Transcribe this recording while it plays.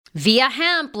Via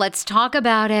Hemp, let's talk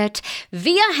about it.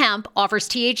 Via Hemp offers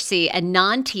THC and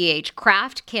non-TH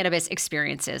craft cannabis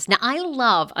experiences. Now, I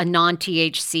love a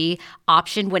non-THC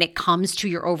option when it comes to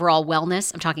your overall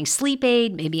wellness. I'm talking sleep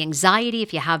aid, maybe anxiety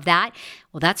if you have that.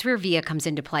 Well, that's where Via comes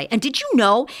into play. And did you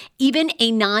know even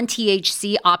a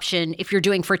non-THC option, if you're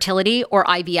doing fertility or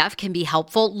IVF, can be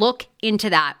helpful? Look into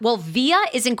that. Well, Via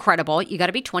is incredible. You got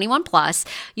to be 21 plus.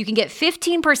 You can get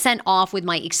 15% off with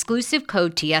my exclusive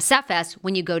code TSFS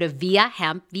when you go to Via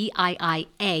Hemp,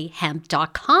 VIIA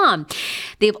hemp.com.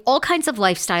 They have all kinds of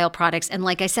lifestyle products. And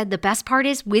like I said, the best part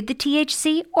is with the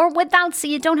THC or without, so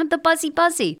you don't have the buzzy.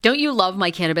 Don't you love my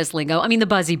cannabis lingo? I mean, the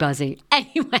buzzy.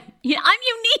 Anyway, I'm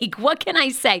unique. What can I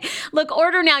say? Look,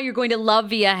 order now. You're going to love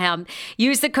Via Hemp.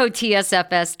 Use the code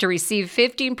TSFS to receive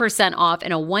 15% off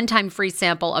and a one-time free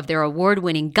sample of their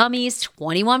award-winning gummies,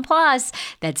 21 plus.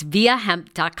 That's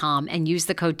viahemp.com, and use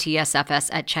the code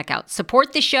TSFS at checkout.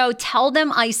 Support the show. Tell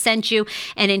them I sent you,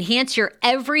 and enhance your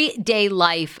everyday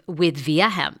life with Via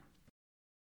Hemp.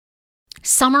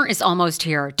 Summer is almost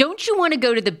here. Don't you want to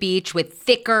go to the beach with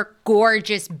thicker,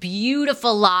 gorgeous,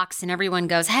 beautiful locks, and everyone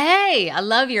goes, "Hey, I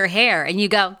love your hair," and you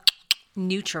go,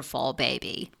 "Nutrafol,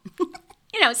 baby."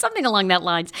 Something along that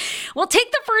lines. Well,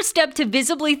 take the first step to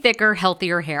visibly thicker,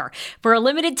 healthier hair. For a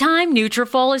limited time,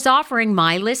 Nutrafol is offering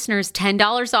my listeners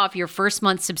 $10 off your first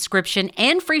month subscription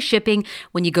and free shipping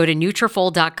when you go to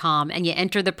Nutrafol.com and you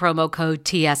enter the promo code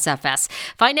TSFS.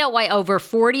 Find out why over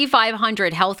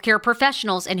 4,500 healthcare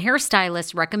professionals and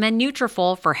hairstylists recommend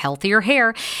Nutrafol for healthier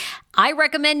hair. I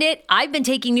recommend it. I've been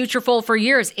taking Nutrafol for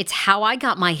years. It's how I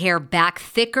got my hair back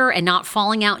thicker and not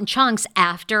falling out in chunks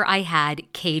after I had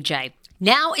KJ.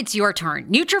 Now it's your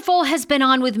turn. Nutrafol has been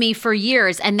on with me for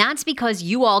years, and that's because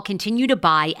you all continue to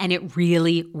buy, and it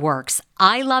really works.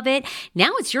 I love it.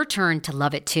 Now it's your turn to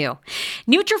love it too.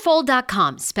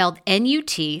 Nutrafol.com, spelled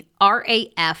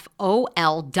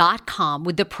Nutrafol.com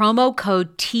with the promo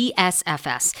code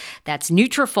TSFS. That's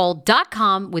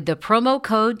Nutrafol.com with the promo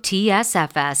code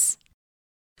TSFS.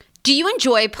 Do you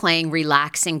enjoy playing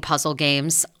relaxing puzzle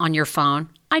games on your phone?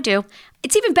 I do.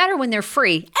 It's even better when they're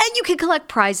free, and you can collect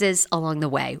prizes along the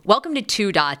way. Welcome to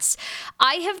Two Dots.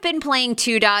 I have been playing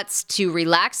Two Dots to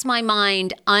relax my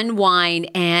mind,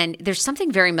 unwind, and there's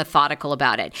something very methodical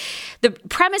about it. The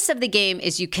premise of the game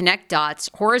is you connect dots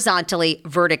horizontally,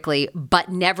 vertically, but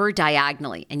never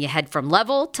diagonally, and you head from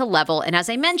level to level. And as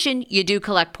I mentioned, you do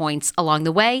collect points along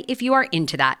the way if you are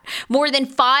into that. More than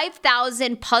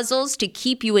 5,000 puzzles to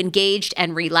keep you engaged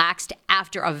and relaxed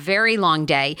after a very long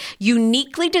day.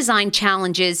 Uniquely designed challenges,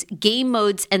 game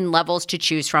modes, and levels to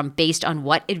choose from based on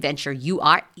what adventure you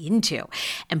are into.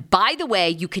 And by the way,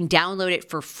 you can download it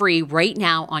for free right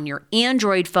now on your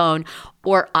Android phone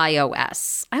or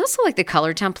iOS. I also like the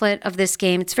color template of this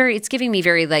game. It's giving me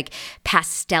very like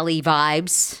pastel-y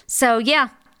vibes. So yeah,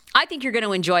 I think you're going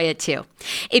to enjoy it too.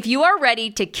 If you are ready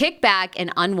to kick back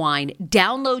and unwind,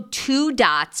 download Two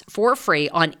Dots for free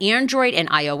on Android and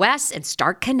iOS and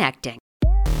start connecting.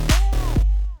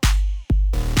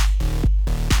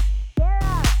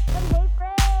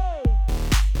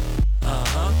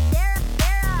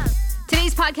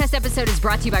 Today's podcast episode is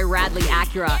brought to you by Radley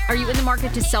Acura. Are you in the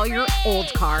market to sell your old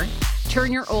car,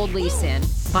 turn your old lease in,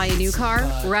 buy a new car?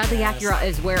 Radley Acura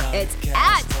is where it's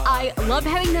at. I love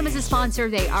having them as a sponsor.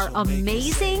 They are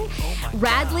amazing.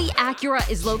 Radley Acura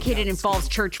is located in Falls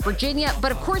Church, Virginia,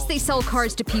 but of course they sell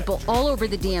cars to people all over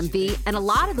the DMV, and a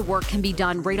lot of the work can be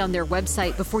done right on their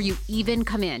website before you even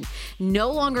come in. No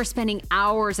longer spending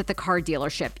hours at the car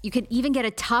dealership. You can even get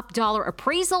a top dollar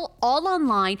appraisal all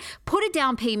online, put a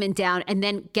down payment down, and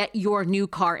then get your new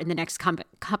car in the next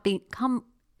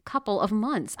couple of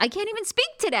months. I can't even speak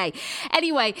today.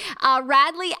 Anyway,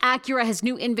 Radley Acura has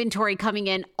new inventory coming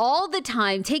in all the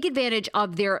time. Take advantage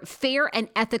of their fair and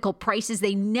ethical prices.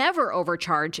 They never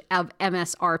overcharge of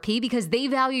MSRP because they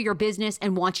value your business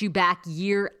and want you back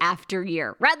year after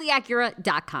year.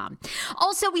 RadleyAcura.com.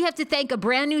 Also, we have to thank a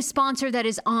brand new sponsor that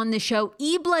is on the show,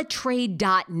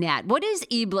 eblatrade.net. What is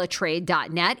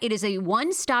eblatrade.net? It is a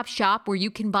one-stop shop where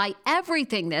you can buy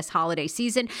everything this holiday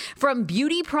season, from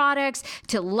beauty products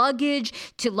to luggage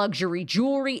to luxury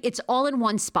jewelry. It's all in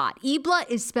one spot. Ebla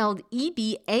is spelled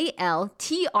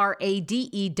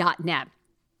EBALTRADE.net.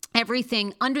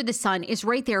 Everything under the sun is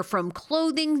right there, from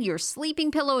clothing, your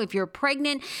sleeping pillow if you're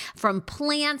pregnant, from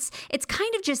plants. It's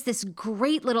kind of just this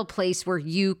great little place where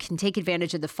you can take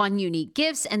advantage of the fun, unique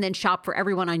gifts and then shop for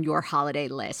everyone on your holiday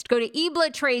list. Go to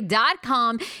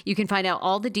eblatrade.com. You can find out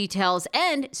all the details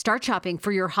and start shopping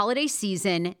for your holiday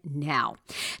season now.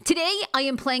 Today, I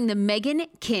am playing the Meghan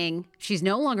King. She's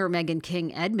no longer Meghan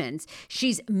King Edmonds.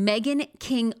 She's Meghan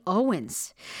King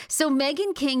Owens. So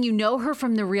Meghan King, you know her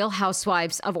from the Real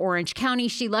Housewives of Orange County.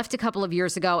 She left a couple of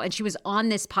years ago and she was on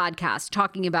this podcast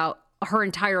talking about her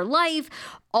entire life,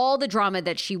 all the drama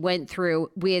that she went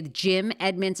through with Jim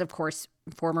Edmonds, of course,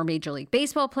 former Major League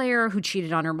Baseball player who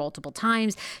cheated on her multiple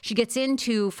times. She gets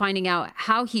into finding out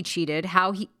how he cheated,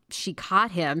 she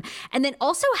caught him, and then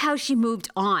also how she moved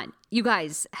on. You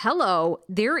guys, hello,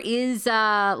 there is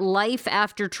life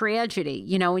after tragedy,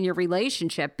 in your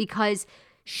relationship, because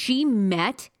she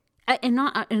met,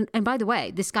 and by the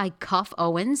way, this guy Cuff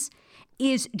Owens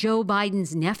is Joe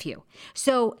Biden's nephew.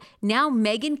 So now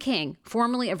Meghan King,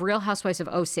 formerly of Real Housewives of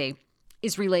OC,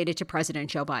 is related to President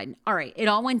Joe Biden. All right, it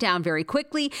all went down very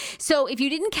quickly. So if you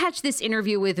didn't catch this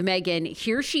interview with Meghan,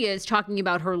 here she is talking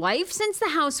about her life since the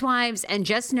Housewives. And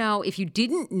just know, if you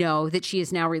didn't know that she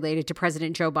is now related to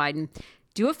President Joe Biden,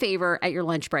 do a favor at your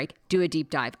lunch break, do a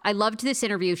deep dive. I loved this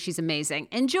interview. She's amazing.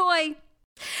 Enjoy. Meghan,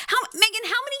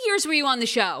 how many years were you on the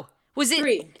show? Was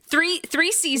it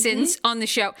three seasons on the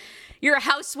show? You're a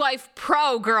housewife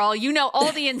pro, girl. You know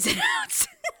all the ins and outs.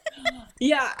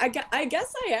 Yeah, I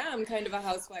guess I am kind of a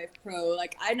housewife pro.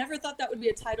 Like, I never thought that would be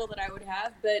a title that I would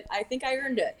have, but I think I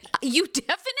earned it. You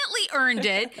definitely earned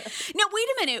it. Now, wait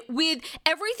a minute. With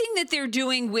everything that they're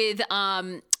doing with,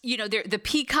 the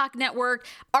Peacock network,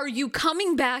 are you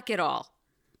coming back at all?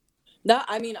 No.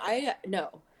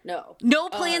 No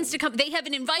plans to come. They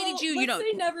haven't invited you.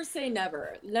 Never say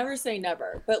never. Never say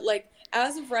never. But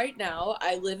as of right now,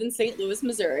 I live in St. Louis,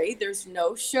 Missouri. There's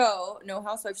no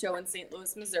housewife show in St.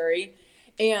 Louis, Missouri.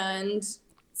 And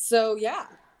so, yeah,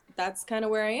 that's kind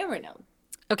of where I am right now.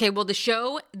 Okay, well, the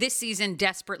show this season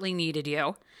desperately needed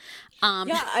you.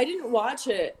 Yeah, I didn't watch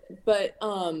it, but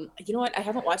you know what? I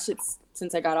haven't watched it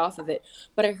since I got off of it.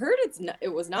 But I heard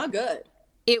it was not good.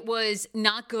 It was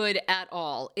not good at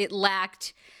all. It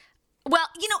lacked... Well,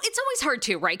 it's always hard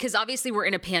too, right? Because obviously we're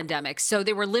in a pandemic. So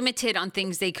they were limited on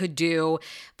things they could do,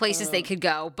 places they could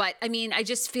go. But I mean, I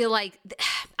just feel like,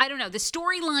 I don't know, the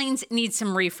storylines need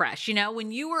some refresh.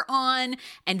 When you were on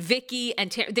and Vicky and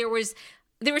there was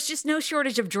just no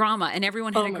shortage of drama and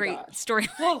everyone had a great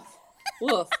storyline.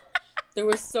 Woof. There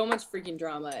was so much freaking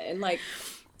drama and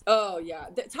oh yeah,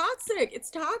 toxic. It's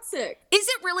toxic. Is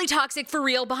it really toxic for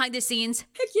real behind the scenes?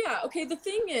 Heck yeah. Okay, the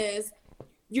thing is,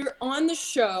 you're on the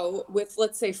show with,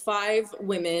 let's say, 5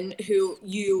 women who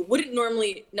you wouldn't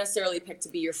normally necessarily pick to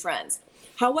be your friends.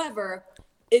 However,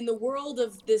 in the world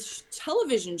of this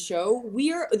television show,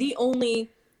 we are the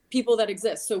only people that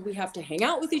exist. So we have to hang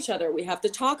out with each other. We have to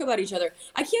talk about each other.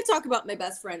 I can't talk about my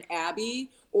best friend, Abby,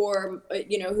 or,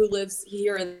 who lives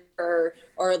here and there,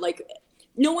 or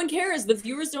no one cares. The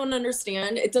viewers don't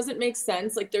understand. It doesn't make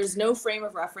sense. There's no frame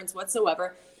of reference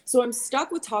whatsoever. So I'm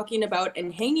stuck with talking about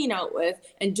and hanging out with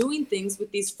and doing things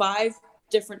with these 5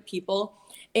 different people.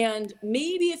 And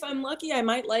maybe if I'm lucky, I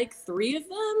might like 3 of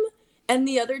them. And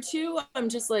the other 2, I'm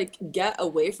just get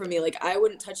away from me. I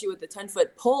wouldn't touch you with a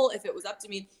 10-foot pole if it was up to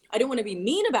me. I don't want to be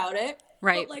mean about it.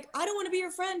 Right. But I don't want to be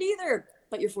your friend either.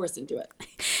 But you're forced into it.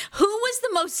 Who was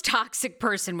the most toxic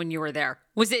person when you were there?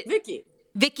 Was it Vicky?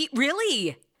 Vicky,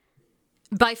 really?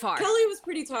 By far. Kelly was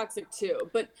pretty toxic too.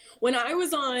 But when I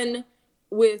was on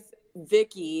with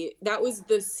Vicky, that was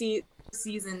the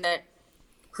season that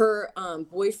her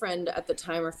boyfriend at the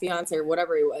time, or fiance or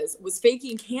whatever he was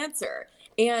faking cancer.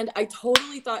 And I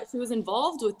totally thought she was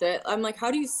involved with it. I'm like,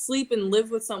 how do you sleep and live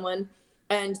with someone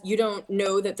and you don't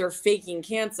know that they're faking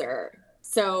cancer?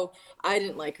 So I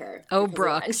didn't like her. Oh,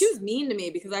 Brooks. And she was mean to me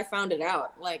because I found it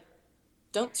out.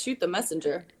 Don't shoot the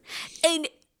messenger. And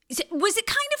was it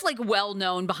kind of well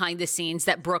known behind the scenes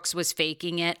that Brooks was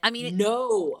faking it? I mean,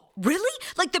 no. Really?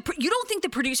 You don't think the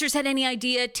producers had any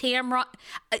idea? Tamra?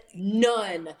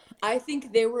 None. I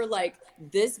think they were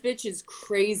this bitch is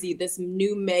crazy. This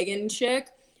new Meghan chick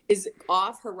is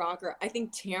off her rocker. I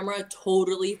think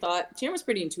Tamra's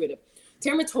pretty intuitive.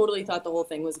 Tamra totally thought the whole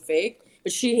thing was a fake,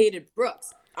 but she hated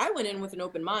Brooks. I went in with an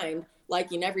open mind,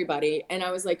 liking everybody. And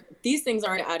I was like, these things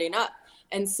aren't adding up.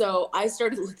 And so I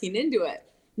started looking into it.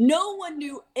 No one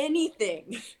knew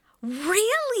anything.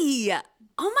 Really?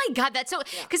 Oh my God, that's so,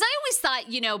 because I always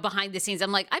thought, behind the scenes,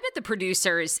 I'm like, I bet the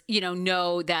producers,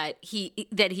 know that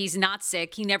he's not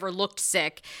sick. He never looked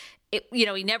sick.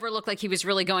 he never looked like he was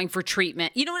really going for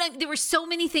treatment. You know what there were so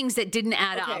many things that didn't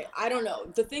add up. Okay, I don't know.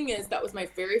 The thing is, that was my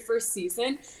very first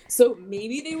season. So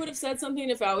maybe they would have said something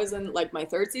if I was in like my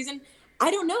third season. I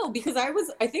don't know, because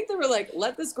I think they were like,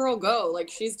 let this girl go. Like,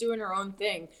 she's doing her own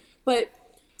thing. But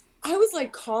I was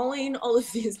like calling all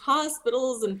of these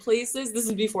hospitals and places. This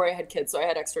is before I had kids, so I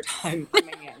had extra time on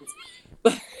my hands.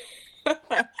 But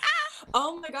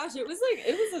oh my gosh, it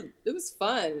was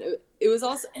fun. It was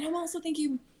also, and I'm also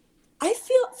thinking, I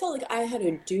felt like I had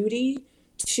a duty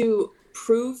to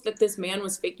prove that this man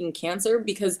was faking cancer,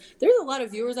 because there's a lot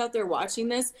of viewers out there watching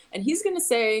this, and he's going to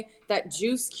say that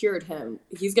juice cured him.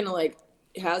 He's going to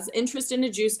has interest in a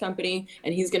juice company,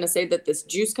 and he's going to say that this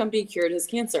juice company cured his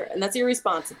cancer, and that's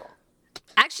irresponsible.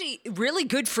 Actually, really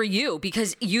good for you,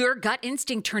 because your gut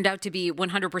instinct turned out to be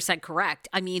 100% correct.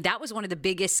 I mean, that was one of the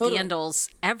biggest scandals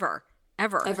ever.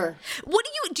 What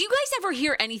do you guys ever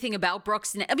hear anything about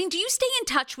Brooks? I mean, do you stay in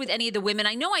touch with any of the women?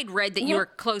 I know I'd read that you were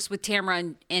close with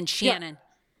Tamara and Shannon.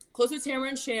 Yeah. Close with Tamara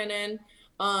and Shannon.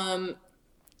 I'm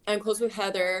close with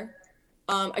Heather.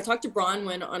 I talk to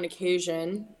Bronwyn on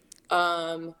occasion.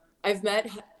 I've met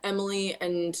Emily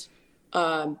and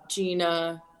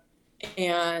Gina,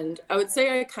 and I would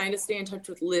say I kind of stay in touch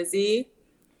with Lizzie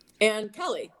and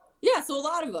Kelly. Yeah, so a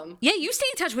lot of them. Yeah, you stay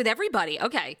in touch with everybody.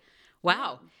 Okay.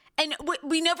 Wow. Yeah. And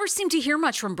we never seem to hear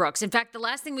much from Brooks. In fact, the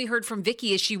last thing we heard from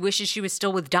Vicky is she wishes she was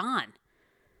still with Don.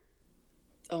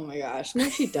 Oh my gosh. No,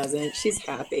 she doesn't. She's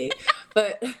happy.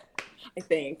 But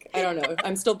I don't know.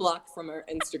 I'm still blocked from her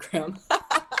Instagram.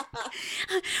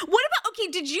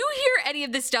 Did you hear any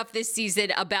of the stuff this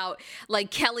season about like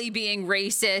Kelly being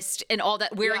racist and all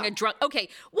that, wearing a drunk? Okay,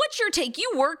 what's your take?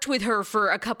 You worked with her for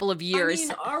a couple of years.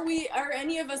 I mean, are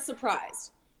any of us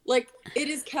surprised? Like, it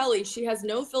is Kelly. She has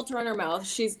no filter on her mouth.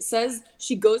 She says,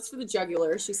 she goes for the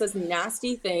jugular. She says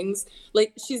nasty things.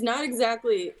 Like, she's not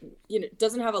exactly,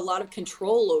 doesn't have a lot of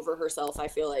control over herself, I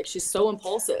feel like. She's so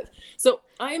impulsive. So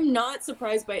I am not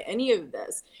surprised by any of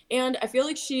this. And I feel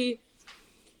like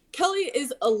Kelly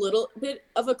is a little bit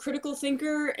of a critical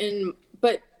thinker,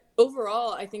 but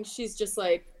overall, I think she's just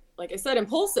like I said,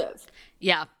 impulsive.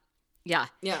 Yeah.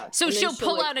 So she'll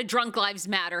pull out a Drunk Lives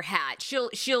Matter hat.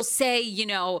 She'll say,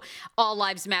 all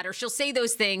lives matter. She'll say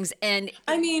those things, and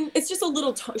I mean, it's just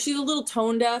she's a little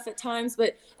tone deaf at times,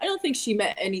 but I don't think she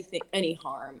meant any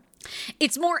harm.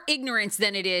 It's more ignorance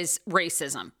than it is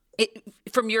racism.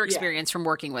 From your experience from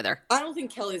working with her. I don't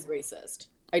think Kelly's racist.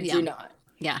 I do not.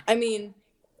 Yeah. I mean,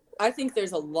 I think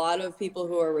there's a lot of people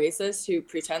who are racist who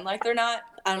pretend like they're not.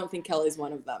 I don't think Kelly's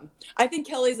one of them. I think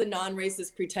Kelly's a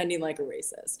non-racist pretending like a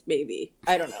racist, maybe.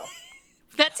 I don't know.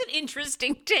 That's an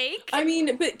interesting take. I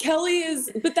mean, but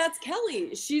that's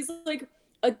Kelly. She's like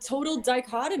a total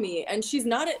dichotomy, and she's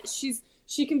not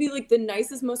she can be like the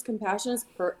nicest, most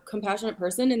compassionate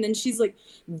person, and then she's like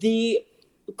the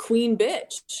queen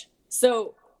bitch.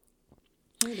 So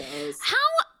who knows? How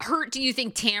hurt do you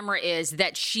think Tamara is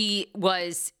that she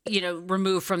was,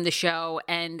 removed from the show?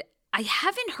 And I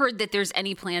haven't heard that there's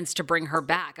any plans to bring her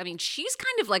back. I mean, she's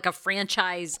kind of like a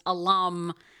franchise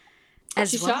alum as well.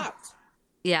 She's shocked.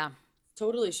 Yeah.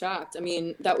 Totally shocked. I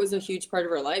mean, that was a huge part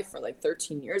of her life for like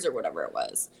 13 years or whatever it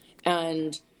was.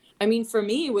 And I mean, for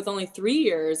me, with only 3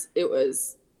 years, it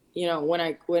was, when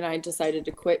I decided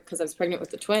to quit because I was pregnant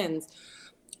with the twins,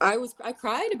 I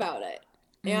cried about it.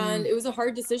 And it was a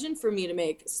hard decision for me to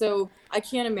make. So I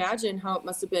can't imagine how it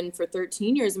must have been for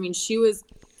 13 years. I mean, she was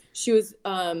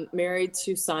married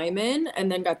to Simon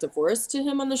and then got divorced to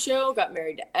him on the show, got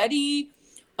married to Eddie,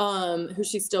 who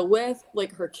she's still with.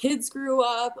 Like, her kids grew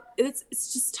up. It's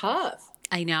just tough.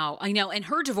 I know. And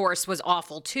her divorce was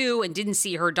awful too, and didn't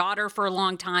see her daughter for a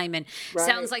long time. And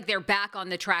sounds like they're back on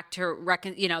the track to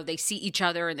they see each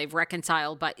other and they've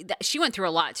reconciled. But she went through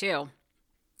a lot too.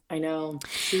 I know.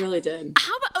 She really did.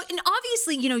 How about, and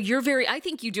obviously, I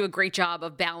think you do a great job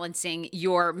of balancing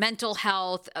your mental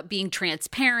health, being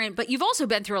transparent, but you've also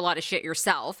been through a lot of shit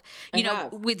yourself,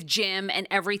 with Jim and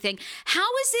everything. How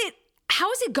is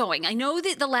it going? I know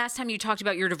that the last time you talked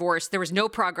about your divorce, there was no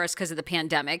progress because of the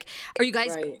pandemic. Are you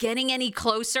guys getting any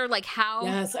closer? Like, how?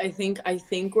 Yes, I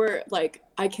think we're like,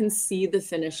 I can see the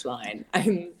finish line.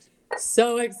 I'm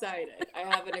so excited. I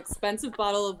have an expensive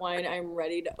bottle of wine I'm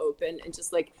ready to open and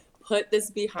just like put this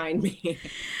behind me.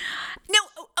 No,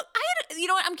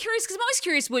 I'm curious because I'm always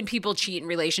curious when people cheat in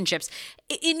relationships.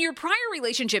 In your prior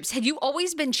relationships, had you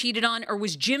always been cheated on, or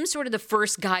was Jim sort of the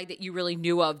first guy that you really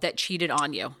knew of that cheated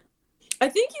on you? I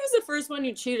think he was the first one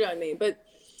who cheated on me, but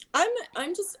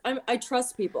I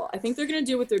trust people. I think they're going to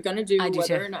do what they're going to do,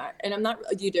 whether or not, and I'm not,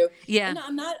 you do. Yeah. And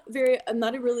I'm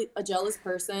not a really jealous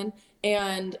person.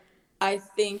 And I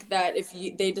think that if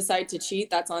they decide to cheat,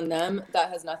 that's on them. That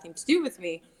has nothing to do with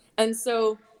me. And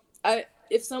so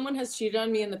if someone has cheated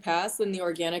on me in the past, then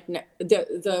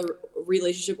the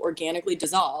relationship organically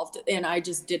dissolved, and I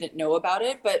just didn't know about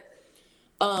it. But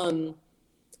and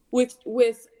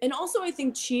also I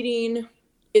think cheating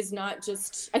is not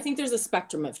just, I think there's a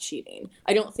spectrum of cheating.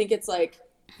 I don't think it's like,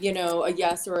 a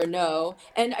yes or a no.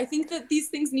 And I think that these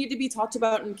things need to be talked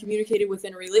about and communicated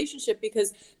within a relationship,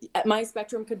 because my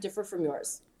spectrum could differ from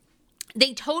yours.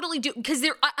 They totally do, because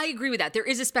I agree with that. There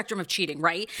is a spectrum of cheating,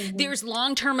 right? Mm-hmm. There's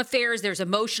long-term affairs. There's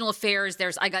emotional affairs.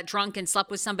 There's I got drunk and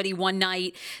slept with somebody one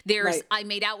night. There's I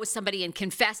made out with somebody and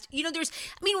confessed.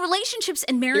 Relationships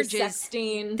and marriages.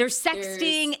 There's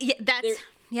sexting.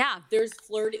 There's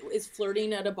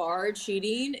flirting at a bar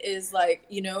cheating, is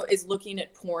looking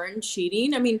at porn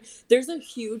cheating. I mean, there's a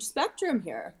huge spectrum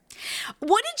here.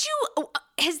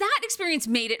 Has that experience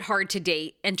made it hard to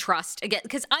date and trust again?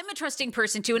 Because I'm a trusting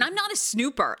person too, and I'm not a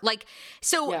snooper.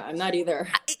 Yeah, I'm not either.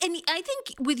 And I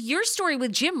think with your story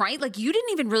with Jim, right? You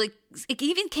didn't even really, it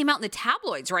even came out in the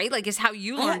tabloids, right? Is how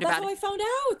you learned about it. That's how I found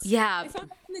out. Yeah. I found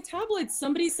out in the tabloids.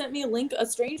 Somebody sent me a link, a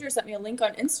stranger sent me a link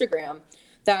on Instagram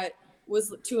that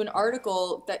was to an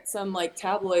article that some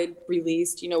tabloid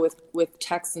released, with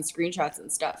texts and screenshots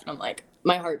and stuff. And I'm like,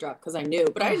 my heart dropped, because I knew,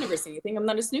 but I had never seen anything. I'm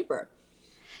not a snooper.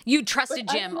 You trusted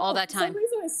Jim all that time. For some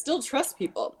reason, I still trust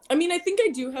people. I mean, I think I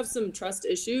do have some trust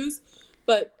issues,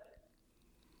 but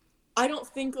I don't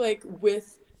think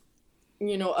with,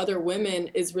 other women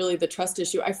is really the trust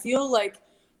issue. I feel like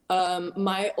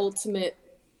my ultimate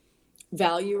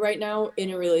value right now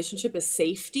in a relationship is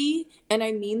safety. And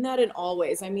I mean that in all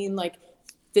ways. I mean,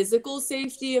 physical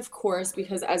safety, of course,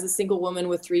 because as a single woman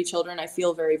with 3 children, I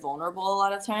feel very vulnerable a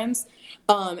lot of times.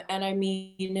 And I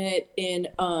mean it in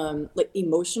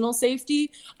emotional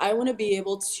safety. I want to be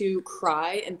able to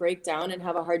cry and break down and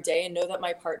have a hard day and know that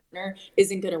my partner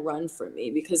isn't going to run from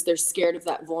me because they're scared of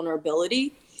that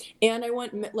vulnerability. And I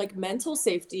want mental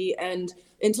safety and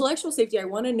intellectual safety. I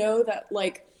want to know that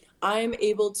I'm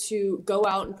able to go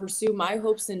out and pursue my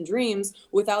hopes and dreams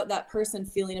without that person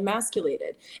feeling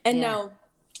emasculated. And now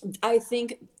I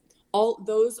think all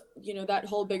those, that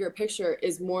whole bigger picture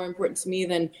is more important to me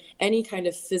than any kind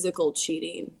of physical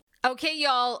cheating. Okay,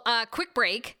 y'all, quick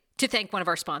break to thank one of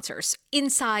our sponsors,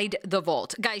 Inside the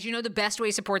Vault. Guys, the best way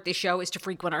to support this show is to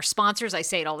frequent our sponsors. I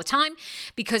say it all the time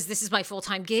because this is my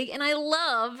full-time gig and I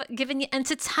love giving you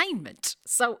entertainment.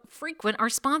 So frequent our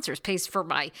sponsors. Pays for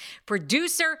my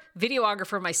producer,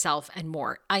 videographer, myself, and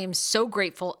more. I am so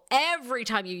grateful every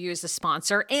time you use a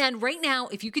sponsor. And right now,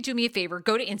 if you could do me a favor,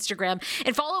 go to Instagram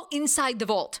and follow Inside the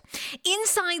Vault.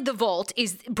 Inside the Vault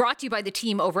is brought to you by the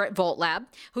team over at Vault Lab,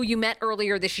 who you met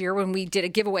earlier this year when we did a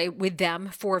giveaway with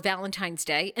them for Valentine's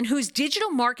Day, and whose digital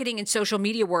marketing and social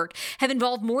media work have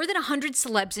involved more than 100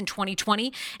 celebs in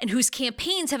 2020, and whose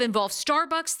campaigns have involved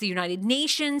Starbucks, the United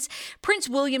Nations, Prince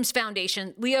William's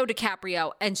Foundation, Leo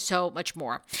DiCaprio, and so much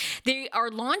more. They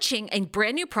are launching a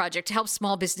brand new project to help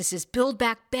small businesses build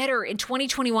back better in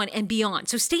 2021 and beyond.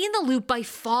 So stay in the loop by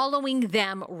following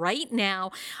them right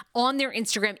now on their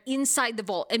Instagram, Inside the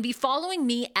Vault, and be following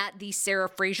me at The Sarah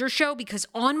Fraser Show, because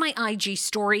on my IG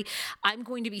story, I'm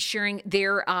going to be sharing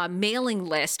their mailing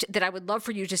list that I would love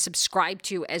for you to subscribe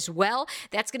to as well.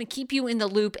 That's going to keep you in the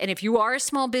loop. And if you are a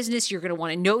small business, you're going to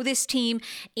want to know this team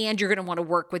and you're going to want to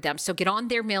work with them. So get on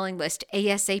their mailing list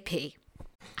ASAP.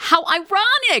 How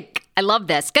ironic. I love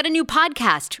this. Got a new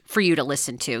podcast for you to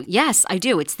listen to. Yes, I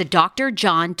do. It's the Dr.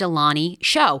 John Delaney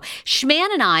Show.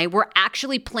 Schman and I were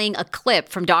actually playing a clip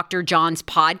from Dr. John's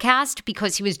podcast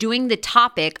because he was doing the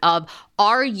topic of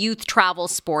are youth travel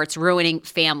sports ruining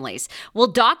families? Well,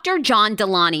 Dr. John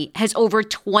Delaney has over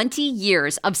 20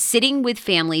 years of sitting with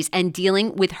families and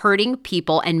dealing with hurting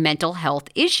people and mental health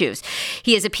issues.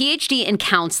 He has a PhD in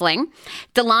counseling.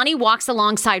 Delaney walks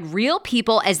alongside real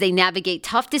people as they navigate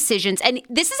tough decisions. And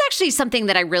this is actually something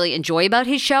that I really enjoy about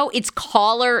his show. It's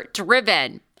caller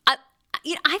driven. I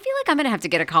feel like I'm going to have to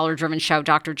get a caller-driven show,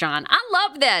 Dr. John. I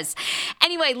love this.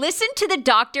 Anyway, listen to the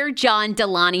Dr. John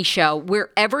Delaney Show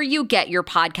wherever you get your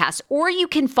podcasts, or you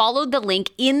can follow the link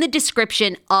in the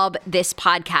description of this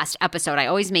podcast episode. I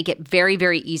always make it very,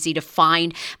 very easy to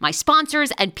find my sponsors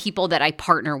and people that I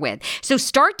partner with. So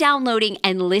start downloading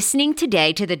and listening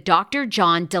today to the Dr.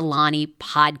 John Delaney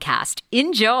podcast.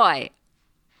 Enjoy.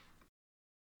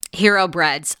 Hero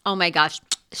breads. Oh my gosh.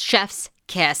 Chef's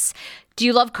kiss. Do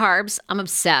you love carbs? I'm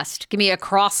obsessed. Give me a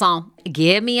croissant.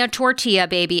 Give me a tortilla,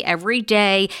 baby, every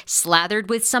day, slathered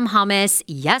with some hummus.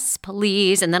 Yes,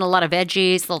 please. And then a lot of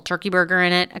veggies, a little turkey burger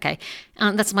in it. Okay.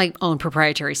 That's my own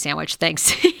proprietary sandwich.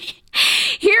 Thanks.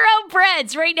 Hero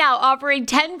Breads right now offering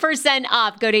 10%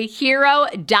 off. Go to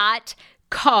hero.co.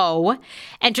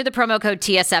 Enter the promo code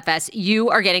TSFS. You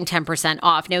are getting 10%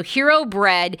 off. Now, Hero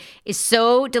Bread is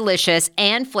so delicious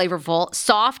and flavorful,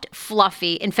 soft,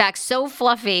 fluffy. In fact, so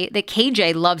fluffy that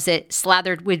KJ loves it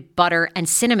slathered with butter and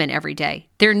cinnamon every day.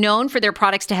 They're known for their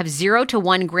products to have 0 to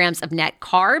 1 grams of net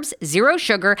carbs, 0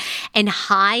 sugar, and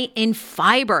high in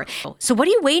fiber. So what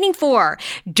are you waiting for?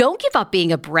 Don't give up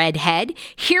being a breadhead.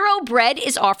 Hero Bread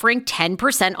is offering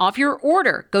 10% off your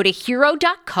order. Go to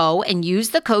hero.co and use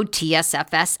the code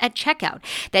TSFS at checkout.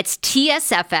 That's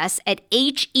TSFS at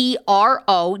HERO.CO.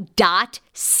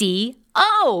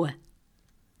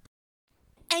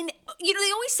 And, you know,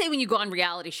 they always say when you go on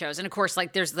reality shows, and of course,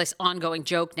 like there's this ongoing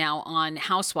joke now on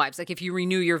Housewives, like if you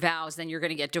renew your vows, then you're going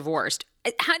to get divorced.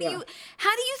 How do you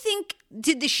think,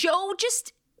 did the show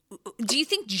do you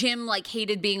think Jim like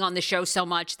hated being on the show so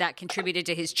much that contributed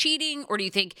to his cheating? Or do you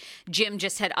think Jim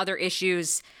just had other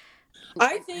issues?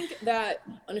 I think that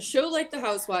on a show like The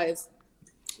Housewives,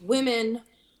 women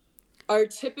are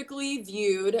typically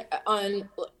viewed women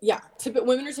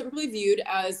are typically viewed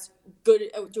as good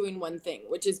at doing one thing,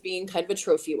 which is being kind of a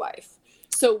trophy wife.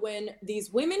 So when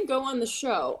these women go on the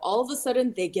show, all of a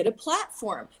sudden they get a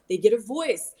platform, they get a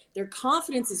voice, their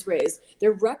confidence is raised,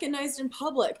 they're recognized in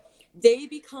public. They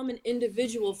become an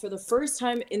individual for the first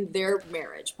time in their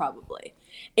marriage, probably.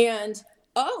 And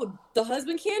the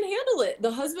husband can't handle it.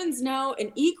 The husband's now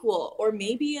an equal, or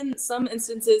maybe in some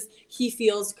instances, he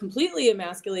feels completely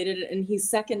emasculated and he's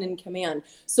second in command.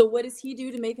 So what does he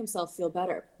do to make himself feel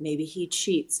better? Maybe he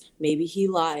cheats. Maybe he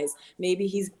lies. Maybe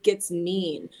he gets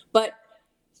mean.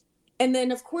 And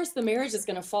then, of course, the marriage is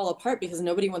going to fall apart because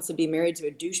nobody wants to be married to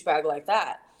a douchebag like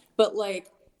that. But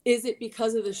is it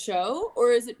because of the show,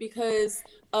 or is it because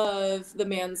of the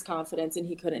man's confidence and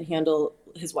he couldn't handle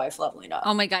his wife leveling up?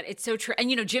 Oh my God, it's so true.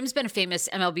 And Jim's been a famous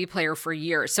MLB player for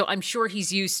years, so I'm sure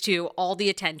he's used to all the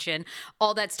attention,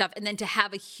 all that stuff, and then to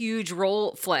have a huge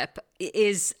role flip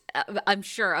is, I'm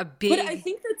sure, a big. But I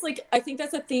think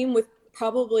that's a theme with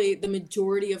probably the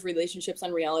majority of relationships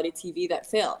on reality TV that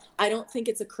fail. I don't think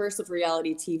it's a curse of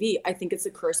reality TV. I think it's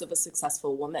a curse of a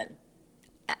successful woman.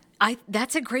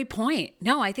 That's a great point.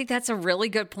 No, I think that's a really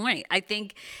good point. I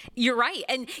think you're right.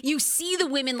 And you see the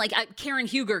women like Karen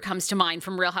Huger comes to mind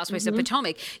from Real Housewives of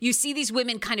Potomac. You see these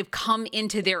women kind of come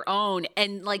into their own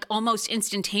and like almost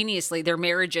instantaneously their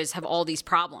marriages have all these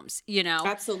problems, you know?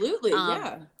 Absolutely.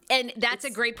 Yeah. And that's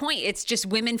a great point. It's just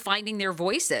women finding their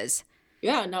voices.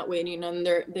 Yeah. Not waiting on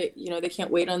they can't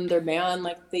wait on their man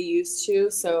like they used to.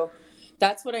 So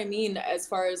that's what I mean as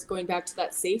far as going back to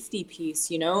that safety piece,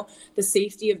 the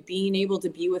safety of being able to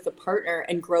be with a partner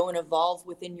and grow and evolve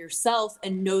within yourself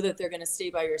and know that they're going to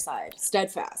stay by your side,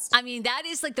 steadfast. I mean, that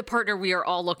is like the partner we are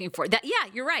all looking for.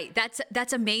 You're right.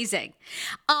 That's amazing.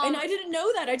 And I didn't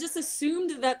know that. I just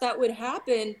assumed that would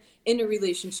happen in a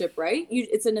relationship, right?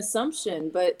 It's an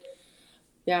assumption, but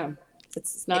yeah.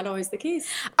 It's not always the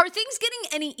case. Are things getting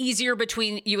any easier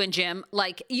between you and Jim?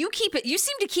 Like you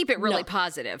seem to keep it really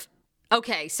positive.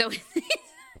 Okay, so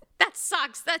that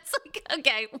sucks. That's like,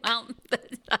 okay, well,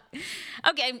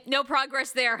 okay, no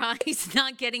progress there, huh? He's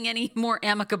not getting any more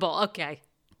amicable. Okay.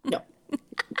 No.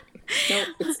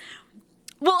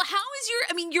 Well, how is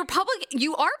you're public,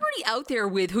 you are pretty out there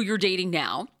with who you're dating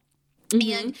now.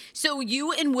 Mm-hmm. And so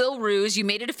you and Will Ruse, you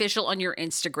made it official on your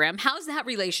Instagram. How's that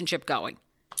relationship going?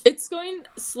 It's going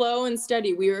slow and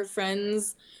steady. We were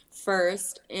friends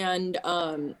first, and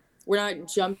we're not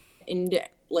jumping into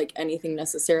like anything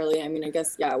necessarily. I mean, I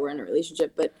guess, we're in a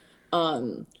relationship, but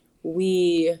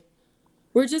we're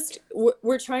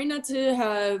trying not to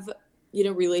have,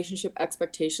 relationship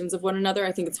expectations of one another.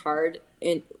 I think it's hard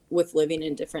with living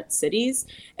in different cities.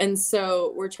 And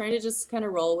so we're trying to just kind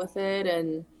of roll with it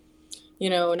and,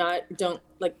 don't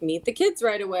like meet the kids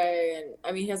right away. And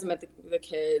I mean, he hasn't met the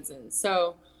kids. And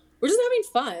so we're just having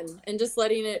fun and just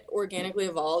letting it organically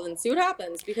evolve and see what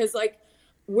happens, because like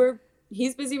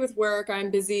he's busy with work.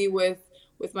 I'm busy with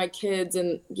my kids,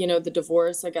 and the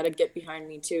divorce I got to get behind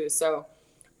me too. So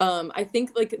I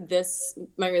think like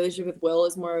my relationship with Will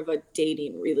is more of a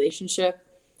dating relationship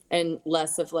and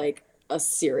less of like a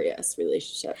serious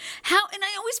relationship. And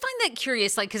I always find that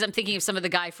curious, like, because I'm thinking of some of the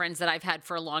guy friends that I've had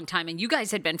for a long time, and you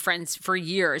guys had been friends for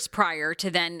years prior to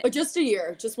then. Just 1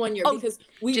 year, because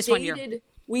we just dated.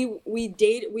 1 year. We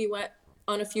dated. We went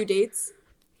on a few dates,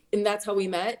 and that's how we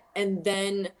met, and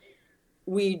then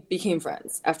we became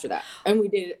friends after that, and we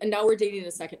dated, and now we're dating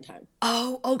a second time.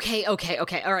 Oh, okay. All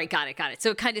right. Got it. So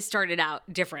it kind of started out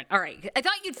different. All right. I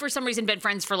thought you'd for some reason been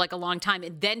friends for like a long time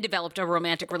and then developed a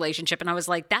romantic relationship. And I was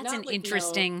like, that's an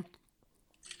interesting. No.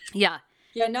 Yeah.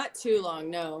 Yeah, not too long,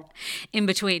 no. In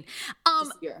between.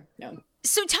 This year, no.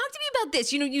 So talk to me about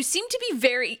this. You seem to be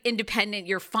very independent.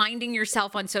 You're finding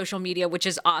yourself on social media, which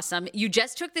is awesome. You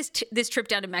just took this trip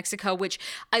down to Mexico, which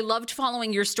I loved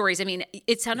following your stories. I mean,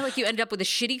 it sounded like you ended up with a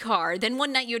shitty car. Then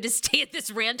one night you had to stay at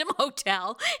this random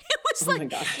hotel. It was my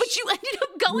gosh. but you ended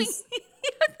up going,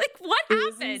 like, what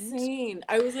happened? It was insane.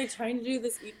 I was like trying to do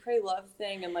this eat, pray, love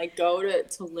thing and like go to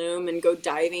Tulum and go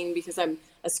diving because I'm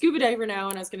a scuba diver now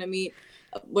and I was going to meet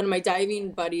one of my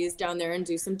diving buddies down there and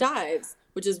do some dives,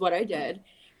 which is what I did.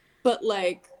 But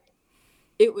like,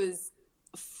 it was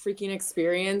a freaking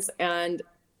experience. And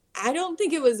I don't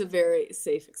think it was a very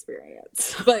safe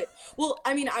experience, but well,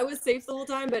 I mean, I was safe the whole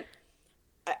time, but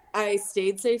I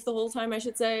stayed safe the whole time, I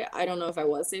should say. I don't know if I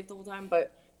was safe the whole time,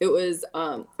 but it was,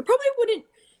 I probably wouldn't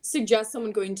suggest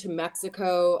someone going to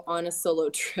Mexico on a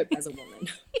solo trip as a woman.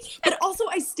 But also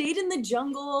I stayed in the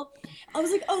jungle. I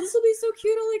was like, oh, this will be so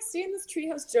cute. I'll like stay in this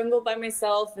treehouse jungle by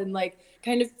myself and like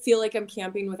kind of feel like I'm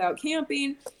camping without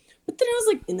camping. But then I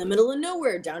was like in the middle of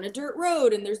nowhere down a dirt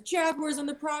road and there's jaguars on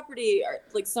the property or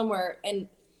like somewhere and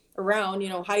around,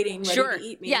 hiding, ready to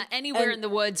eat me. Yeah, anywhere in the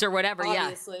woods or whatever.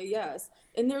 Obviously, yes.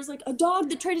 And there's like a dog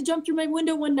that tried to jump through my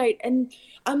window one night. And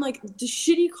I'm like, the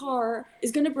shitty car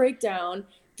is going to break down.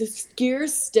 The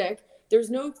gears stick. There's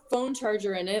no phone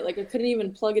charger in it. Like I couldn't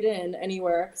even plug it in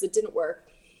anywhere because it didn't work.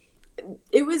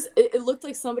 It looked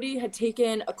like somebody had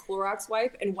taken a Clorox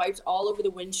wipe and wiped all over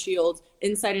the windshield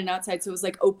inside and outside. So it was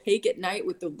like opaque at night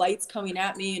with the lights coming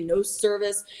at me and no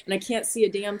service and I can't see a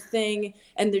damn thing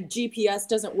and the GPS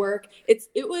doesn't work. It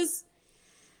was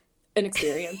an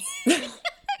experience.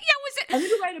 I'm going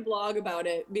to write a blog about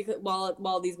it because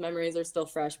while these memories are still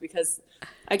fresh because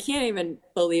I can't even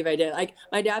believe I did. Like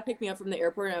my dad picked me up from the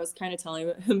airport and I was kind of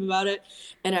telling him about it.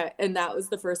 And that was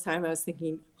the first time I was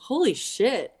thinking, holy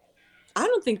shit. I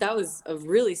don't think that was a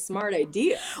really smart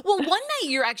idea. Well, one night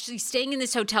you're actually staying in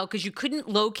this hotel because you couldn't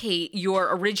locate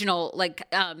your original,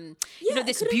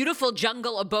 this beautiful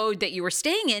jungle abode that you were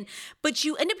staying in, but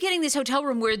you end up getting this hotel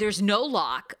room where there's no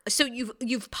lock. So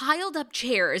you've piled up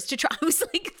chairs to try. I was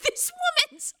like, this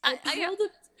woman's.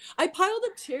 I piled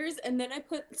up chairs and then I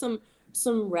put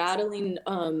some rattling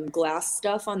glass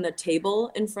stuff on the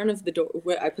table in front of the door.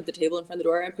 I put the table in front of the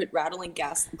door. I put rattling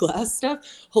glass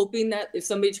stuff, hoping that if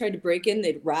somebody tried to break in,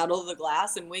 they'd rattle the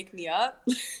glass and wake me up.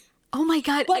 Oh my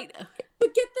God. But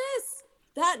get this.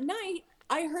 That night,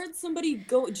 I heard somebody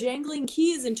go jangling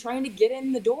keys and trying to get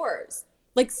in the doors.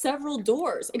 Like several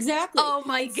doors. Exactly. Oh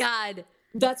my God.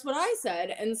 That's what I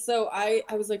said. And so I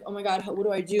was like, oh my God, what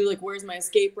do I do? Like, where's my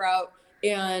escape route?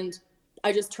 And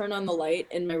I just turned on the light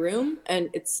in my room and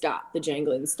it stopped. The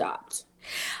jangling stopped.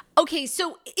 Okay,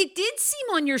 so it did seem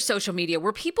on your social media,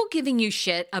 were people giving you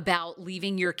shit about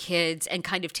leaving your kids and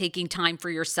kind of taking time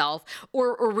for yourself?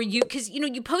 Or were you, because,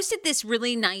 you posted this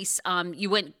really nice,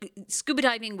 you went scuba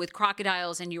diving with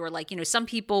crocodiles and you were like, some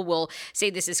people will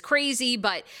say this is crazy,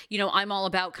 but, I'm all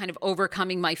about kind of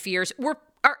overcoming my fears.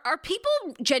 Are people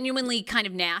genuinely kind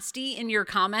of nasty in your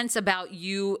comments about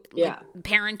you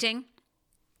parenting?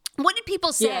 What did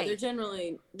people say? Yeah,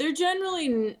 they're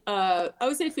generally, I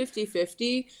would say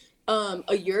 50-50.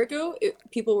 A year ago,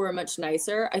 people were much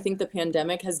nicer. I think the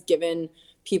pandemic has given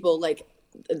people like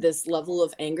this level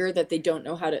of anger that they don't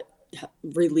know how to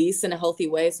release in a healthy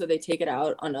way. So they take it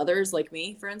out on others like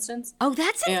me, for instance. Oh,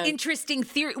 that's an interesting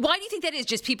theory. Why do you think that is?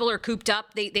 Just people are cooped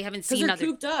up. They haven't seen they're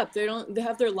cooped up. They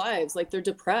have their lives. Like they're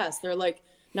depressed. They're like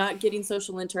not getting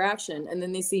social interaction. And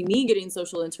then they see me getting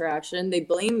social interaction. They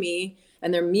blame me.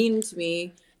 And they're mean to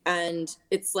me. And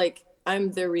it's like,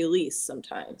 I'm their release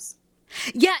sometimes.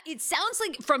 Yeah, it sounds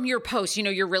like from your post,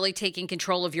 you're really taking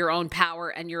control of your own power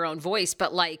and your own voice.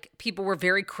 But like people were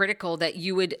very critical that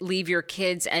you would leave your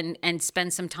kids and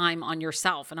spend some time on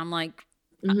yourself. And I'm like,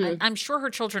 I'm sure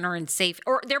her children are in safe,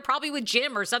 or they're probably with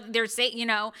Jim or something. They're safe,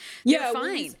 they're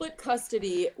fine. We split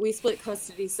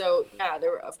custody. So yeah,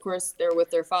 they're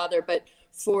with their father. But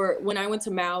for when I went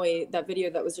to Maui, that video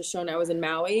that was just shown, I was in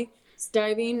Maui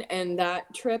diving, and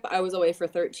that trip I was away for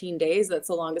 13 days. That's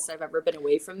the longest I've ever been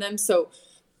away from them. So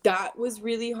that was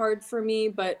really hard for me.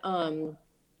 But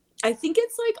I think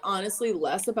it's like honestly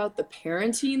less about the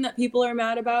parenting that people are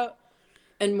mad about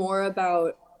and more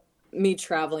about me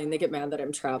traveling. They get mad that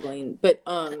I'm traveling. But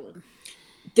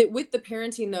with the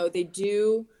parenting though, they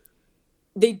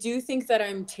do think that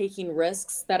I'm taking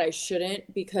risks that I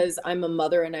shouldn't because I'm a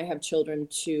mother and I have children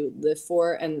to live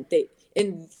for, and they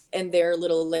in their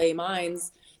little lay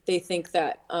minds, they think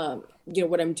that,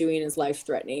 what I'm doing is life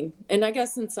threatening. And I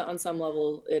guess on some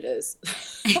level it is.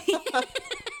 I love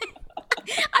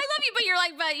you, but you're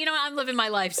like, but I'm living my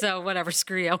life. So whatever,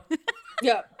 screw you.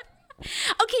 Yeah.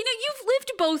 Okay, now you've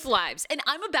lived both lives, and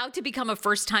I'm about to become a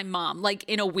first-time mom, like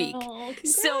in a week. Oh,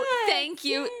 so thank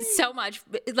you so much.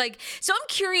 So I'm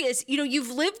curious,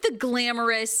 you've lived the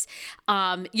glamorous,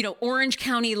 Orange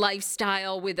County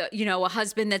lifestyle with a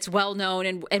husband that's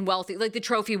well-known and wealthy, like the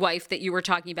trophy wife that you were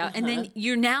talking about. And then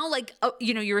you're now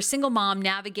you're a single mom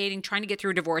navigating, trying to get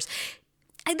through a divorce.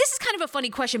 This is kind of a funny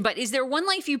question, but is there one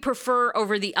life you prefer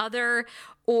over the other,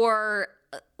 or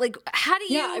how do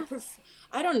you? Yeah,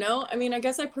 I don't know. I mean, I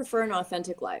guess I prefer an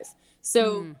authentic life.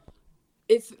 So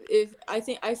if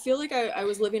I feel like I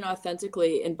was living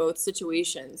authentically in both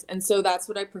situations. And so that's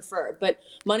what I prefer. But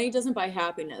money doesn't buy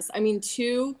happiness. I mean,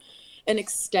 to an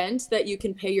extent that you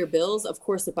can pay your bills, of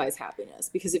course it buys happiness,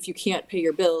 because if you can't pay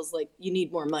your bills, you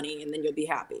need more money and then you'll be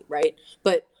happy, right?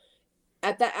 But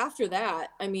after that,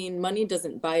 I mean, money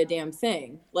doesn't buy a damn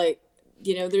thing.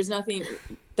 There's nothing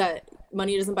that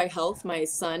money doesn't buy health. My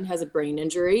son has a brain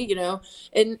injury,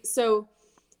 and so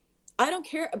I don't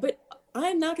care. But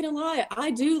I'm not going to lie.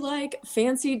 I do like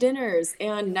fancy dinners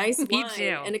and nice wine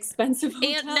and expensive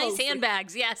hotels. And nice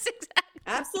handbags. Yes, exactly.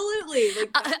 Absolutely.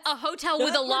 A hotel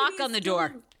with a lock on the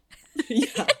door.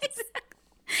 Yeah.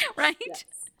 Right? Yes.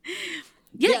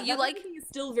 Yeah, you is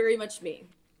still very much me.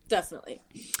 Definitely.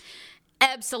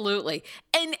 Absolutely.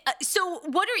 And so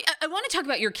I want to talk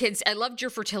about your kids. I loved your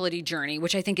fertility journey,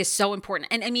 which I think is so important.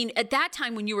 And I mean, at that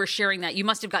time when you were sharing that, you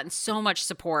must have gotten so much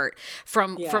support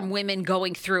from women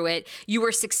going through it. You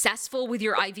were successful with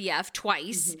your IVF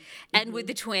twice and with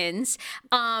the twins.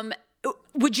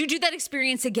 Would you do that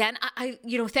experience again? I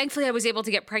thankfully I was able to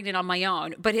get pregnant on my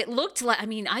own, but it looked like,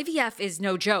 IVF is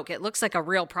no joke. It looks like a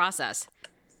real process.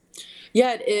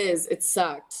 Yeah, it is. It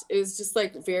sucked. It was just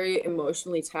very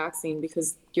emotionally taxing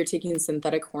because you're taking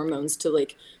synthetic hormones to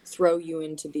throw you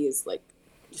into these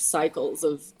cycles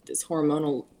of this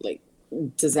hormonal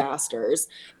disasters.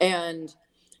 And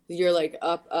you're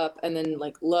up, and then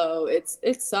low.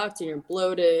 It sucked, and you're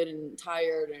bloated and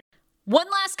tired. One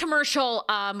last commercial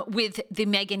with the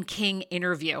Meghan King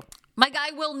interview. My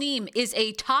guy, Will Neem, is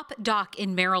a top doc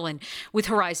in Maryland with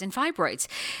Horizon Fibroids.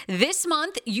 This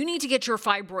month, you need to get your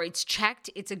fibroids checked.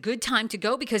 It's a good time to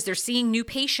go because they're seeing new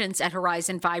patients at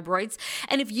Horizon Fibroids.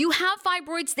 And if you have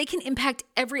fibroids, they can impact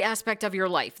every aspect of your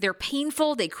life. They're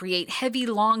painful, they create heavy,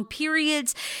 long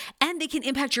periods, and they can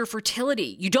impact your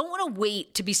fertility. You don't want to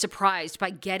wait to be surprised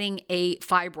by getting a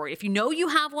fibroid. If you know you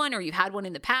have one or you had one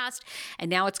in the past and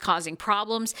now it's causing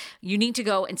problems, you need to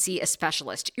go and see a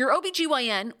specialist. Your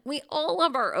OBGYN, we all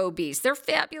love our OBs. They're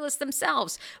fabulous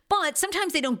themselves, but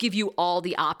sometimes they don't give you all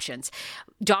the options.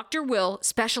 Dr. Will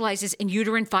specializes in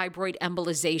uterine fibroid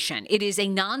embolization. It is a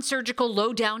non-surgical,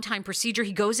 low downtime procedure.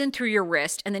 He goes in through your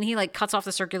wrist and then he cuts off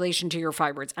the circulation to your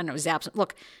fibroids. I know, zaps.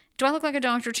 Look, do I look like a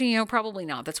doctor to you? Probably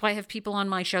not. That's why I have people on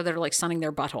my show that are sunning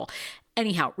their butthole.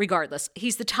 Anyhow, regardless,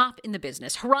 he's the top in the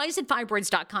business.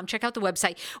 HorizonFibroids.com. Check out the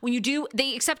website. When you do,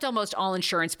 they accept almost all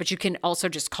insurance, but you can also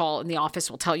just call and the office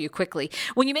will tell you quickly.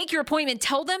 When you make your appointment,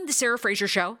 tell them the Sarah Fraser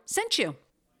Show sent you.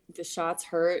 The shots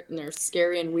hurt and they're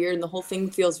scary and weird, and the whole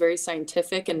thing feels very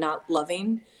scientific and not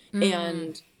loving.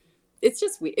 And it's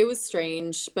just, it was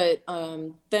strange, but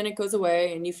then it goes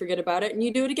away and you forget about it and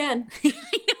you do it again.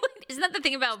 Isn't that the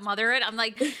thing about motherhood? I'm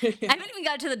I haven't even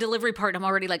got to the delivery part. I'm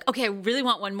already okay, I really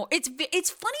want one more. It's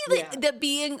funny that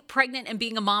being pregnant and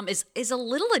being a mom is a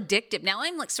little addictive. Now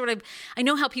I'm I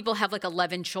know how people have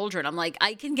 11 children. I'm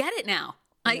I can get it now.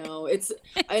 I know.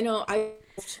 I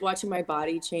was watching my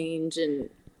body change and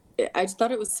I just